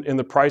change in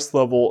the price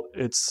level,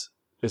 it's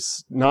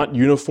not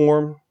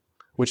uniform,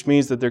 which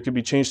means that there could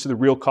be change to the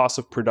real cost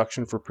of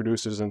production for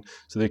producers, and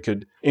so they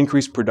could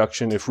increase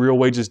production if real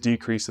wages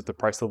decrease, if the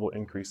price level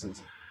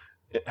increases.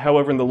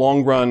 However, in the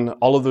long run,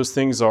 all of those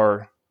things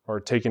are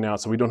taken out,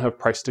 so we don't have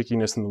price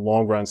stickiness in the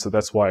long run, so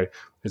that's why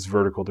it's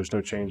vertical. There's no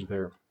change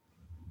there.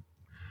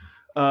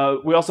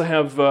 We also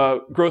have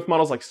growth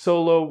models like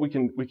SOLO. We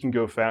can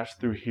go fast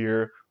through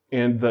here.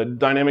 And the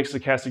dynamic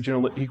stochastic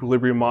general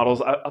equilibrium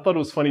models. I thought it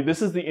was funny.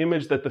 This is the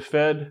image that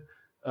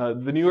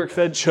the New York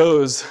Fed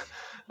chose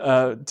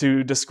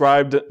to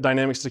describe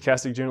dynamic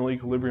stochastic general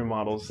equilibrium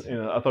models.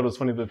 And I thought it was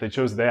funny that they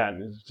chose that.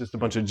 It's just a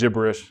bunch of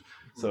gibberish.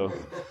 So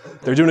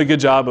they're doing a good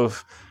job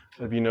of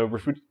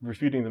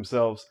refuting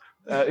themselves.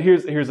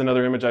 Here's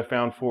another image I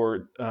found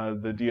for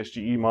the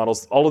DSGE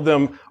models. All of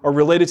them are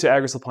related to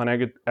aggregate supply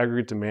and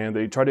aggregate demand.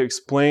 They try to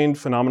explain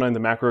phenomena in the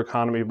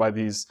macroeconomy by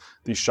these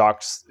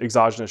shocks,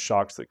 exogenous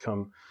shocks that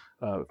come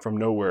from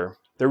nowhere.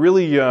 They're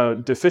really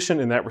deficient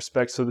in that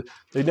respect, so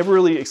they never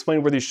really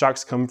explain where these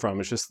shocks come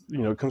from. It's just,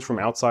 it comes from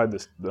outside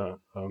the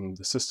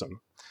system.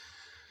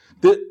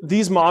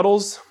 These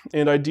models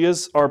and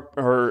ideas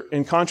are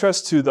in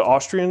contrast to the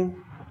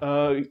Austrian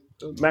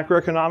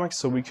macroeconomics.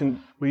 So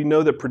we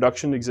know that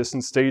production exists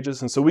in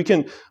stages, and so we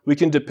can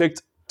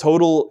depict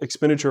total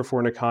expenditure for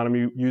an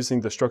economy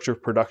using the structure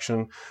of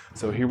production.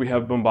 So here we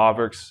have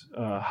Böhm-Bawerk's,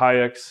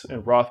 Hayek's,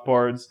 and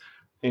Rothbard's,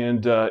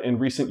 and in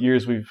recent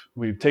years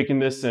we've taken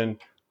this and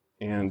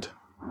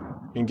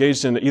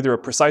engaged in either a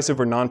precisive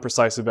or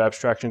non-precisive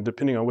abstraction,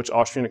 depending on which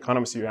Austrian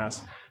economist you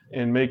ask,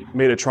 and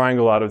made a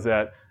triangle out of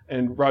that.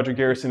 And Roger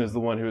Garrison is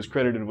the one who is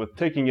credited with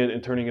taking it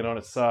and turning it on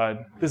its side.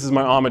 This is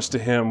my homage to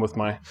him with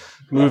my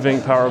moving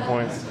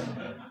PowerPoints.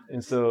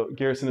 And so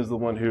Garrison is the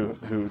one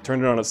who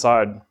turned it on its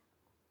side.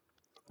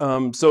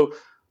 So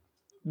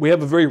we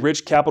have a very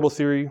rich capital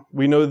theory.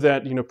 We know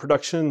that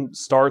production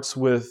starts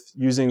with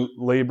using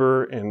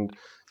labor and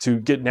to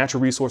get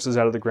natural resources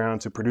out of the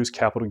ground to produce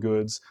capital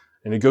goods.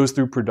 And it goes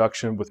through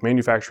production with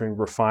manufacturing,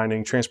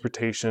 refining,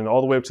 transportation,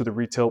 all the way up to the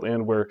retail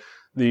end where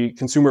the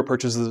consumer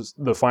purchases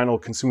the final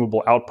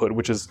consumable output,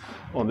 which is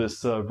on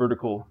this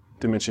vertical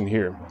dimension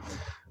here.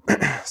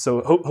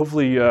 So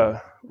hopefully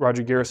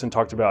Roger Garrison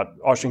talked about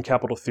Austrian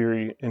capital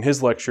theory in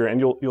his lecture, and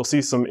you'll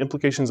see some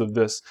implications of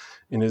this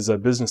in his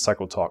business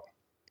cycle talk.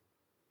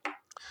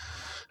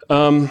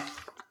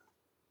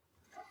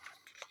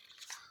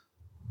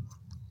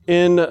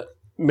 In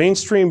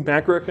mainstream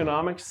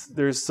macroeconomics,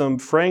 there's some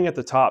fraying at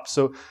the top.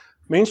 So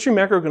mainstream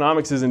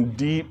macroeconomics is in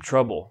deep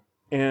trouble.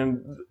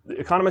 And the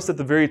economists at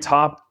the very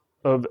top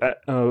of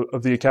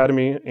the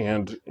academy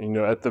and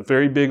at the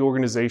very big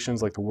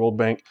organizations like the World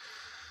Bank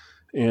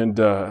and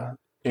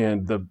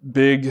the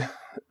big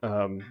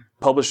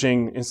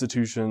publishing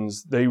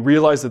institutions, they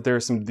realize that there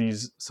are some of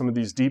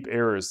these deep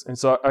errors. And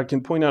so I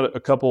can point out a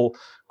couple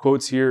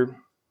quotes here.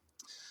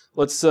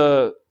 Let's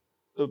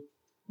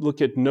look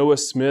at Noah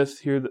Smith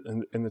here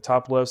in the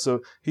top left.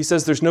 So he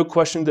says, there's no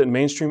question that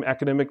mainstream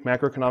academic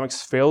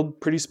macroeconomics failed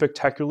pretty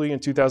spectacularly in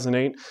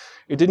 2008.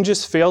 It didn't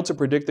just fail to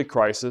predict the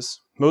crisis.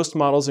 Most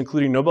models,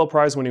 including Nobel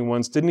Prize winning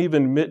ones, didn't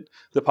even admit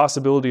the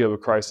possibility of a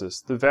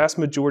crisis. The vast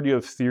majority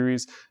of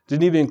theories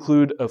didn't even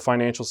include a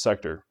financial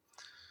sector.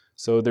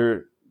 So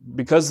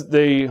because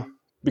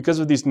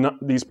of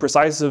these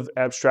precisive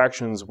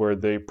abstractions where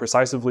they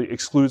precisely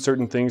exclude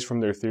certain things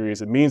from their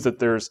theories, it means that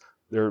there's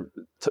They're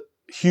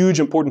huge,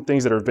 important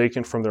things that are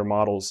vacant from their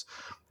models.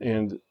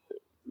 And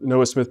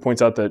Noah Smith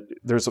points out that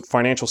there's a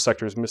financial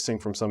sectors missing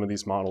from some of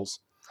these models.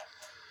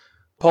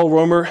 Paul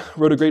Romer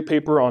wrote a great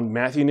paper on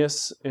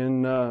mathiness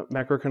in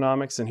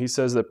macroeconomics, and he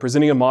says that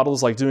presenting a model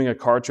is like doing a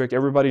card trick.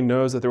 Everybody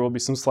knows that there will be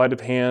some sleight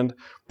of hand.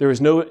 There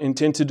is no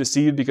intent to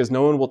deceive because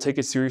no one will take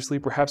it seriously.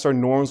 Perhaps our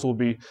norms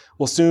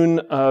will soon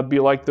be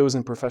like those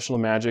in professional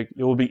magic.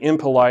 It will be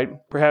impolite,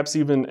 perhaps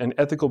even an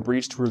ethical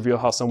breach to reveal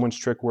how someone's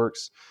trick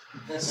works.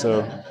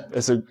 So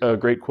it's a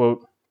great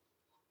quote.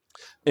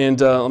 And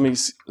let me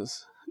see.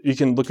 You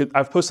can look at,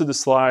 I've posted the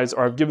slides,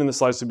 or I've given the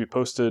slides to be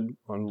posted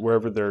on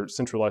wherever they're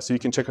centralized, so you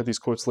can check out these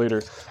quotes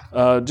later.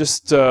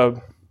 Let's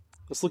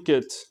look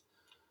at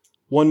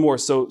one more.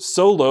 So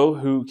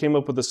Solow, who came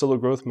up with the Solow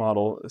growth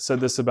model,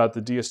 said this about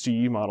the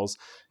DSGE models.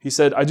 He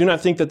said, I do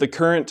not think that the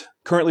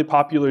currently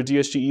popular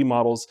DSGE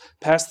models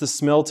pass the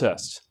smell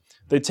test.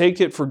 They take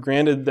it for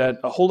granted that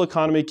a whole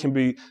economy can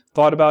be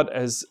thought about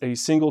as a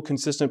single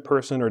consistent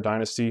person or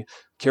dynasty,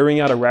 carrying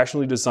out a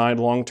rationally designed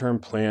long-term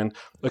plan,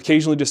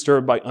 occasionally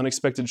disturbed by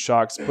unexpected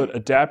shocks, but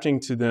adapting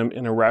to them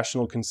in a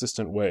rational,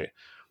 consistent way.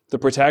 The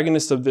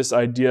protagonists of this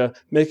idea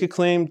make a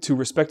claim to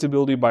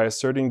respectability by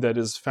asserting that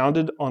it is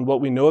founded on what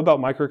we know about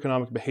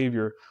microeconomic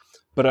behavior,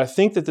 but I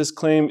think that this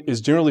claim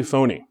is generally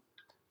phony.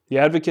 The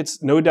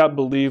advocates no doubt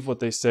believe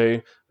what they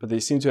say, but they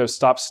seem to have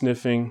stopped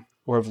sniffing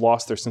or have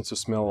lost their sense of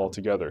smell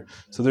altogether.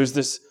 So there's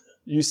this,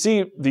 you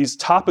see these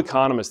top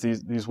economists,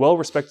 these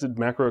well-respected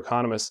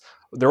macroeconomists,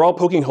 they're all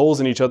poking holes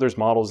in each other's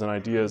models and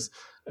ideas,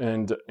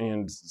 and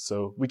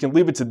so we can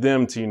leave it to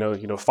them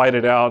to fight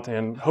it out,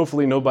 and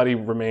hopefully nobody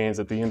remains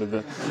at the end of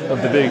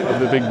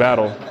the big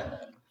battle.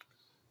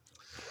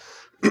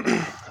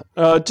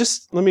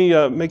 Just let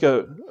me make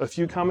a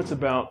few comments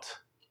about.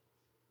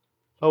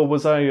 Oh,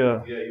 was I?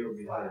 Yeah, you were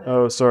behind.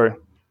 Oh, sorry.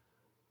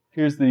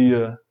 Here's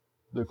the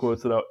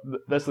quotes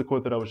that's the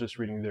quote that I was just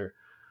reading there.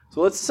 So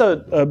let's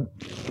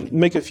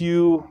make a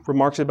few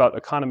remarks about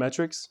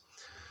econometrics.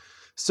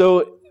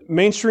 So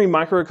mainstream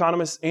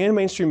microeconomists and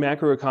mainstream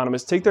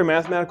macroeconomists take their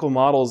mathematical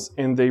models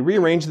and they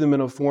rearrange them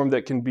in a form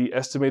that can be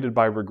estimated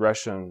by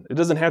regression. It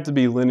doesn't have to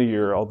be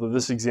linear, although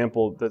this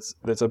example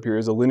that's up here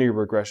is a linear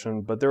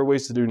regression, but there are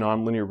ways to do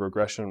nonlinear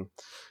regression.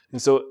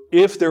 And so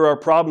if there are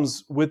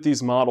problems with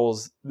these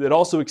models, it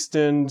also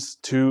extends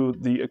to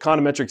the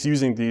econometrics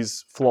using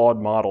these flawed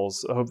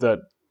models. I hope that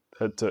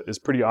is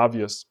pretty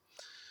obvious.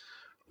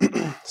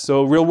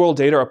 So real-world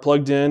data are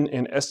plugged in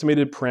and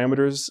estimated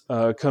parameters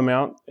come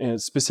out,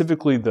 and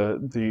specifically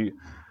the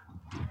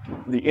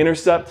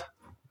intercept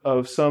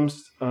of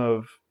sums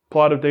of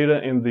plot of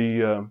data and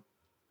the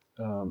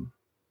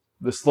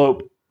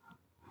slope.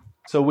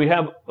 So we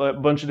have a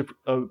bunch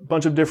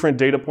of different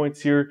data points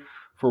here.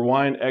 For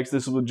y and x,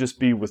 this would just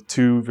be with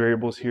two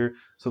variables here.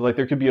 So like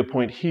there could be a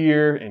point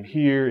here and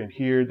here and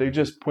here. They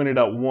just pointed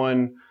out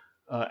one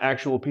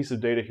actual piece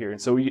of data here.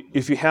 And so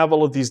if you have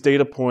all of these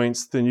data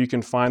points, then you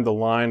can find the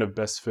line of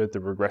best fit, the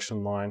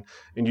regression line.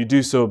 And you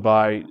do so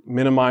by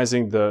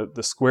minimizing the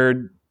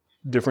squared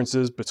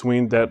differences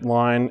between that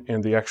line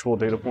and the actual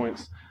data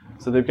points.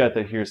 So they've got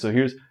that here. So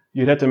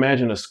you'd have to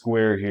imagine a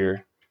square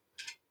here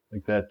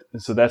like that.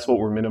 And so that's what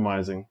we're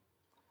minimizing.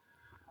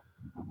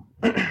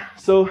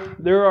 So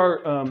there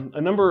are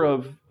a number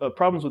of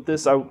problems with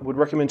this. I would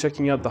recommend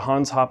checking out the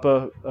Hans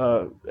Hoppe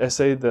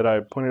essay that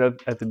I pointed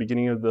out at the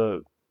beginning of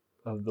the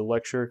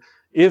lecture.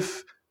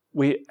 If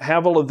we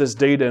have all of this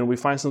data and we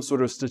find some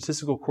sort of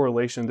statistical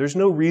correlation, there's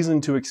no reason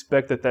to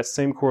expect that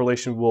same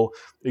correlation will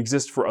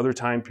exist for other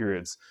time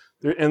periods.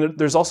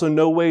 There's also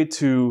no way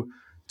to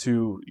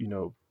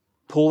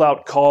pull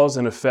out cause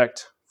and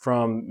effect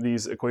from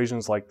these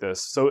equations like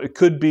this. So it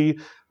could be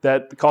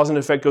that the cause and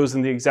effect goes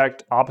in the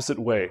exact opposite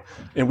way,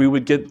 and we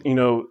would get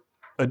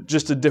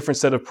just a different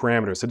set of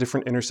parameters, a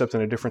different intercept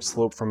and a different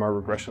slope from our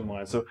regression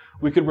line. So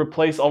we could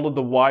replace all of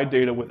the y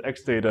data with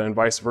x data and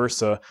vice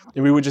versa,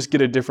 and we would just get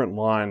a different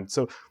line.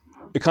 So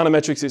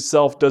econometrics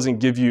itself doesn't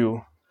give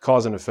you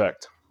cause and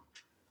effect.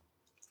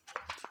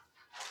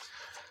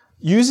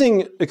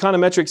 Using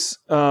econometrics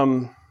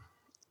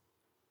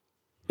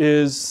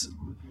is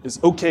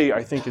okay,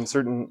 I think, in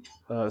certain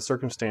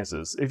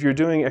circumstances. If you're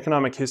doing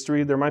economic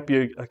history, there might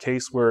be a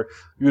case where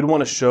you would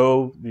want to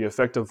show the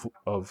effect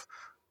of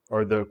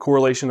or the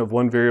correlation of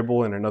one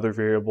variable and another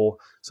variable.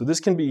 So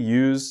this can be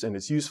used, and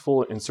it's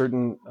useful in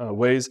certain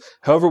ways.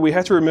 However, we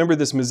have to remember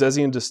this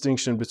Misesian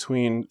distinction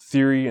between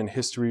theory and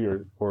history,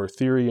 or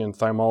theory and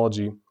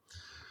thymology.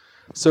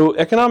 So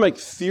economic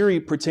theory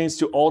pertains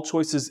to all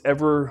choices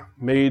ever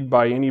made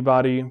by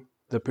anybody.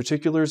 The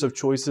particulars of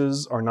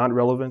choices are not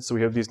relevant, so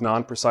we have these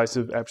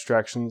non-precisive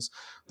abstractions.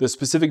 The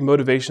specific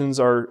motivations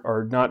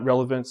are not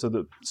relevant, so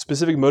the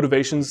specific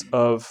motivations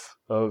of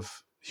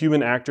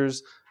human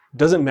actors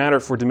doesn't matter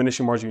for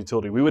diminishing marginal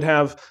utility. We would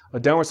have a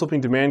downward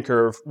sloping demand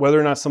curve whether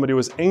or not somebody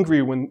was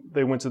angry when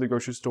they went to the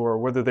grocery store, or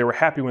whether they were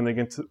happy when they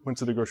went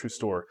to the grocery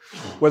store,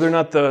 whether or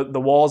not the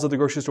walls of the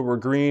grocery store were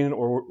green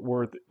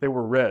or they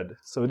were red.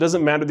 So it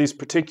doesn't matter. These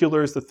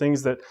particulars, the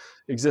things that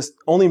exist,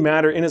 only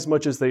matter in as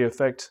much as they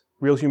affect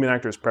real human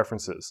actors'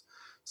 preferences.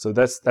 So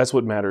that's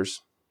what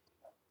matters.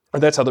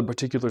 And that's how the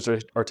particulars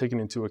are taken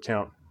into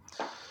account.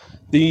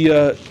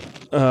 The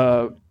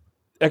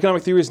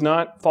economic theory is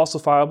not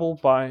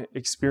falsifiable by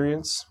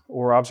experience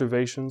or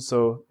observation.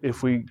 So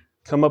if we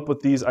come up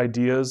with these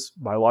ideas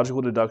by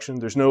logical deduction,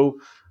 there's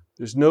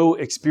no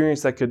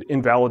experience that could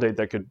invalidate,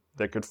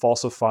 that could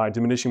falsify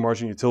diminishing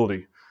marginal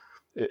utility.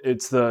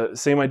 It's the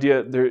same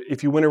idea.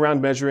 If you went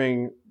around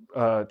measuring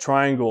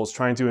triangles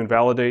trying to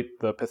invalidate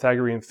the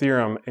Pythagorean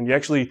theorem, and you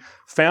actually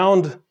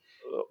found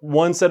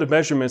one set of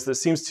measurements that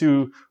seems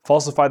to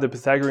falsify the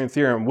Pythagorean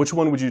theorem, which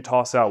one would you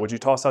toss out? Would you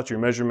toss out your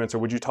measurements, or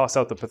would you toss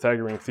out the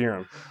Pythagorean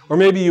theorem? Or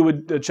maybe you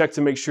would check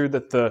to make sure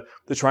that the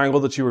triangle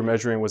that you were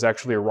measuring was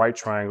actually a right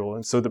triangle,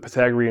 and so the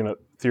Pythagorean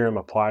theorem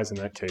applies in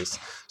that case.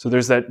 So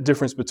there's that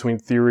difference between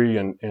theory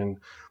and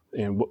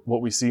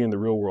what we see in the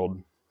real world.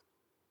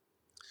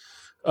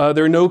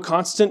 There are no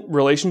constant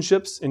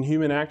relationships in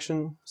human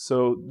action,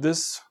 so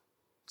this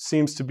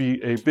seems to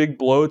be a big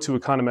blow to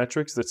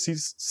econometrics that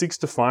seeks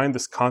to find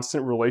this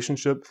constant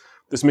relationship,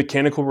 this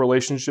mechanical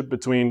relationship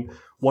between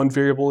one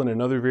variable and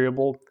another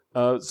variable.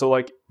 So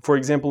like, for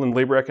example, in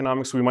labor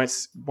economics, we might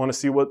want to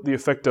see what the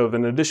effect of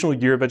an additional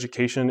year of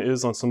education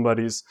is on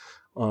somebody's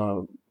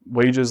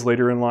wages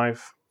later in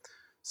life.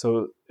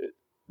 So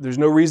there's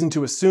no reason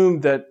to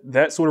assume that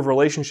that sort of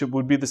relationship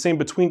would be the same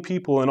between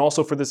people and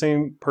also for the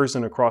same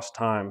person across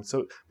time.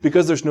 So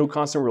because there's no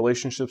constant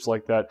relationships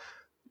like that,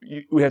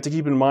 we have to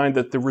keep in mind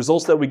that the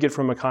results that we get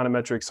from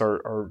econometrics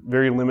are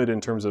very limited in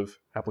terms of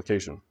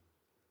application.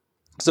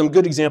 Some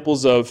good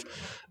examples of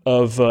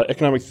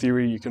economic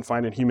theory you can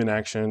find in Human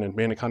Action and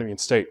Man, Economy, and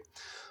State.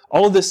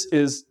 All of this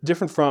is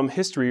different from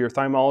history or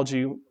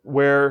thymology,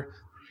 where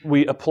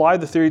we apply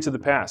the theory to the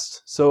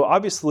past. So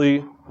obviously,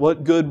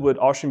 what good would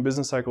Austrian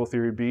business cycle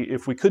theory be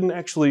if we couldn't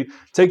actually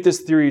take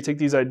this theory, take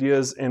these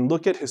ideas, and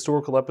look at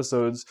historical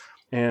episodes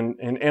and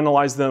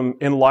analyze them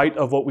in light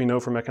of what we know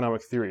from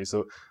economic theory?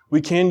 So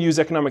we can use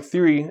economic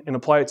theory and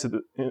apply it to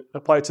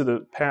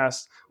the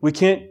past. We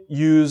can't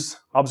use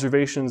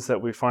observations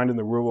that we find in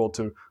the real world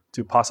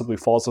to possibly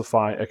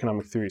falsify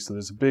economic theory. So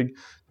there's a big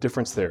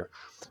difference there.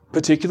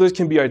 Particulars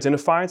can be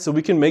identified, so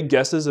we can make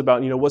guesses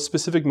about what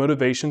specific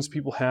motivations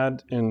people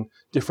had in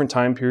different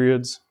time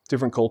periods,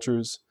 different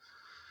cultures.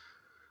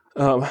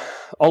 All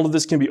of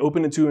this can be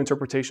open to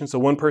interpretation. So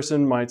one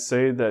person might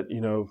say that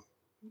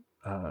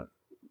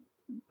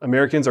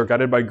Americans are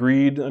guided by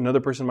greed.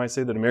 Another person might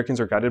say that Americans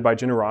are guided by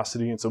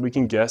generosity. And so we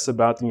can guess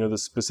about the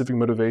specific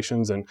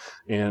motivations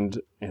and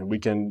we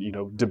can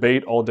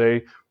debate all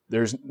day.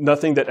 There's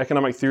nothing that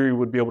economic theory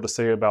would be able to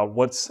say about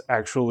what's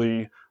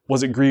actually,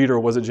 was it greed or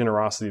was it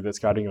generosity that's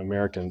guiding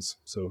Americans?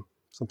 So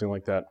something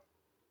like that.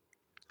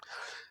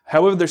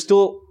 However, there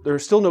are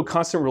still no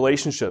constant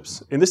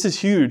relationships. And this is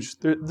huge.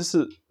 There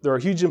are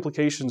huge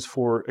implications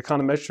for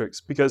econometrics,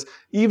 because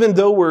even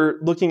though we're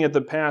looking at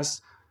the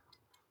past,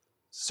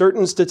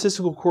 certain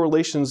statistical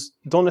correlations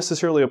don't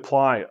necessarily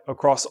apply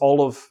across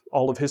all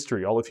of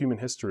history, all of human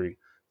history.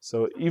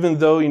 So even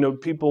though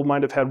people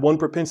might have had one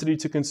propensity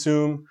to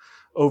consume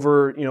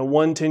over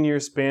one 10-year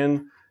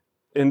span,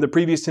 in the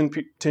previous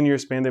 10-year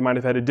span, they might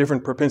have had a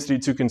different propensity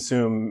to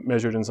consume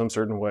measured in some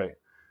certain way.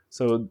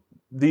 So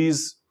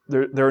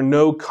there are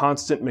no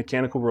constant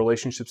mechanical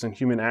relationships in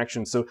human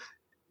action. So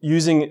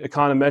using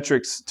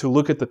econometrics to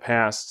look at the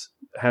past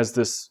has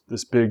this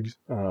big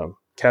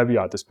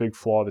caveat, this big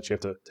flaw that you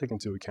have to take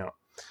into account.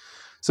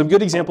 Some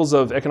good examples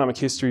of economic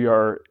history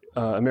are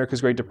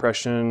America's Great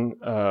Depression,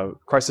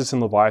 Crisis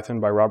in Leviathan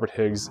by Robert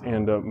Higgs,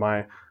 and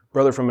my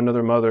brother from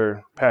another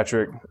mother,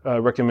 Patrick,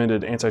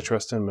 recommended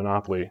Antitrust and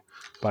Monopoly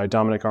by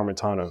Dominic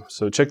Armentano.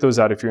 So check those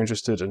out if you're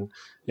interested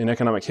in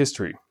economic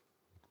history.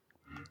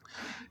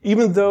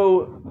 Even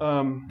though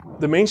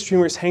the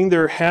mainstreamers hang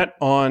their hat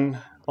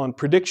on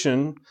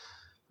prediction,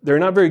 they're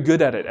not very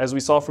good at it, as we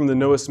saw from the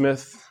Noah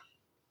Smith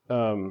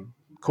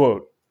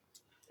quote.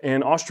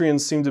 And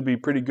Austrians seem to be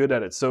pretty good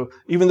at it. So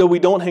even though we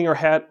don't hang our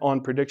hat on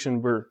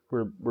prediction,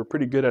 we're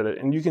pretty good at it.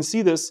 And you can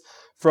see this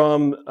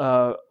from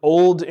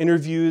old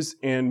interviews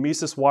and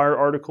Mises Wire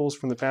articles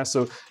from the past.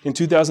 So in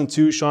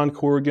 2002, Sean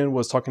Corrigan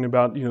was talking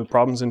about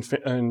problems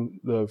in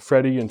the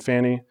Freddie and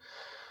Fannie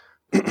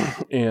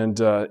and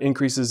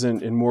increases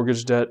in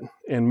mortgage debt.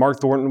 And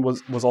Mark Thornton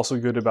was also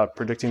good about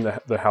predicting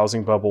the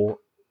housing bubble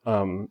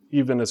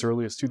even as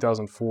early as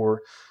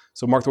 2004.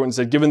 So Mark Thornton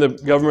said, given the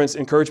government's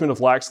encouragement of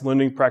lax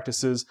lending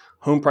practices,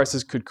 home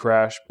prices could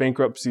crash,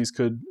 bankruptcies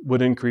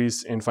would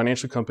increase, and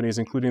financial companies,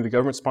 including the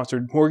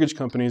government-sponsored mortgage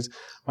companies,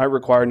 might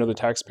require another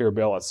taxpayer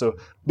bailout. So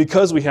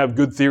because we have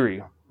good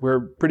theory,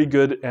 we're pretty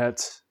good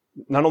at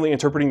not only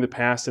interpreting the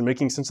past and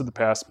making sense of the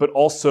past, but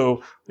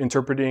also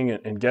interpreting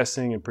and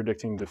guessing and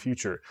predicting the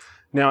future.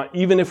 Now,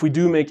 even if we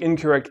do make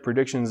incorrect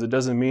predictions, it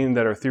doesn't mean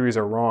that our theories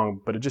are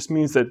wrong, but it just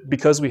means that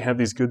because we have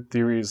these good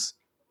theories,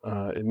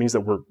 it means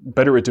that we're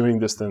better at doing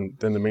this than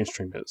the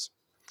mainstream is.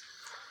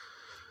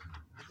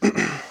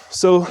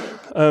 So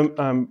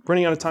I'm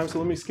running out of time, so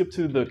let me skip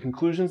to the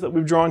conclusions that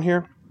we've drawn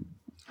here.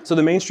 So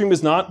the mainstream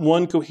is not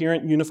one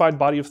coherent, unified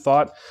body of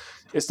thought.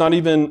 It's not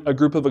even a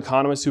group of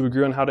economists who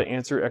agree on how to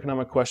answer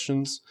economic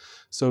questions.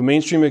 So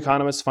mainstream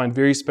economists find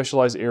very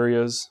specialized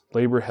areas: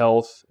 labor,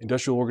 health,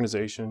 industrial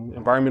organization,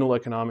 environmental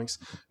economics.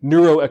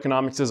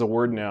 Neuroeconomics is a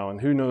word now,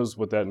 and who knows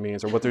what that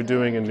means or what they're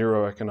doing in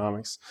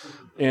neuroeconomics.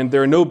 And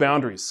there are no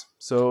boundaries.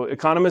 So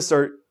economists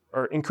are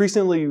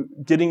increasingly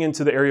getting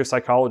into the area of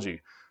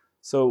psychology.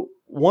 So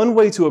one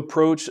way to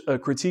approach a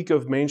critique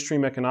of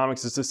mainstream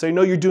economics is to say,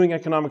 no, you're doing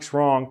economics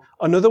wrong.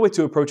 Another way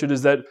to approach it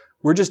is that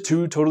we're just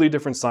two totally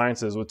different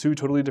sciences with two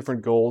totally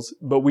different goals,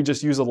 but we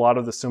just use a lot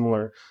of the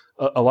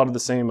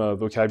same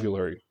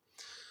vocabulary.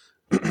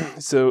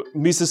 So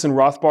Mises and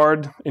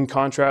Rothbard, in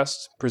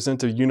contrast,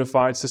 present a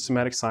unified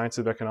systematic science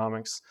of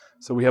economics.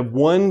 So we have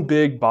one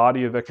big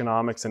body of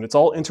economics, and it's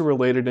all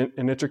interrelated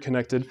and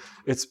interconnected.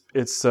 It's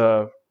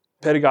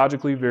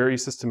pedagogically very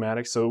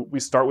systematic. So we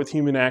start with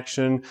human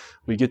action,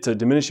 we get to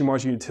diminishing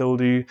marginal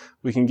utility,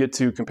 we can get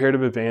to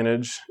comparative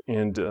advantage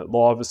and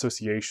law of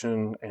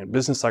association and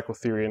business cycle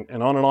theory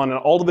and on, and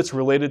all of it's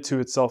related to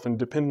itself and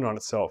dependent on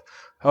itself.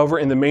 However,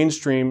 in the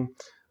mainstream,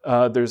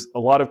 there's a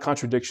lot of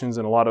contradictions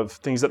and a lot of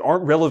things that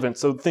aren't relevant.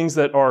 So things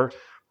that are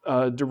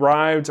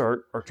derived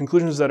or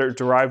conclusions that are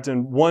derived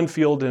in one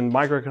field in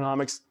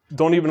microeconomics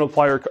don't even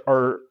apply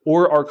or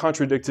are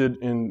contradicted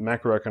in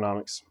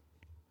macroeconomics.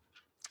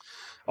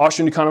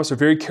 Austrian economists are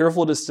very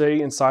careful to stay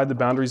inside the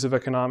boundaries of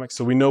economics,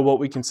 so we know what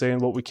we can say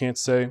and what we can't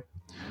say.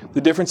 The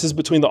differences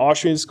between the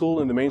Austrian school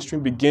and the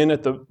mainstream begin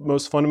at the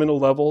most fundamental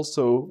level.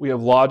 So we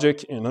have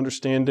logic and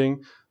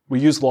understanding.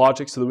 We use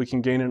logic so that we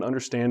can gain an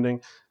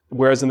understanding,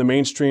 whereas in the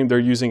mainstream, they're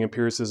using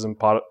empiricism,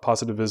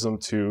 positivism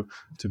to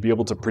be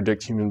able to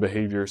predict human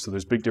behavior. So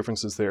there's big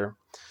differences there.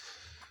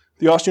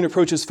 The Austrian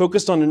approach is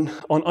focused on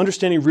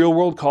understanding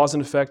real-world cause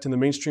and effect. In the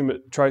mainstream,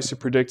 it tries to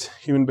predict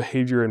human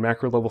behavior and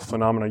macro-level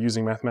phenomena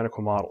using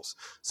mathematical models.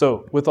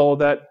 So with all of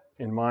that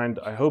in mind,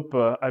 I hope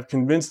I've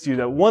convinced you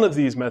that one of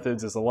these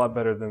methods is a lot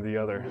better than the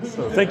other.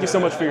 So thank you so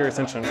much for your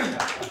attention.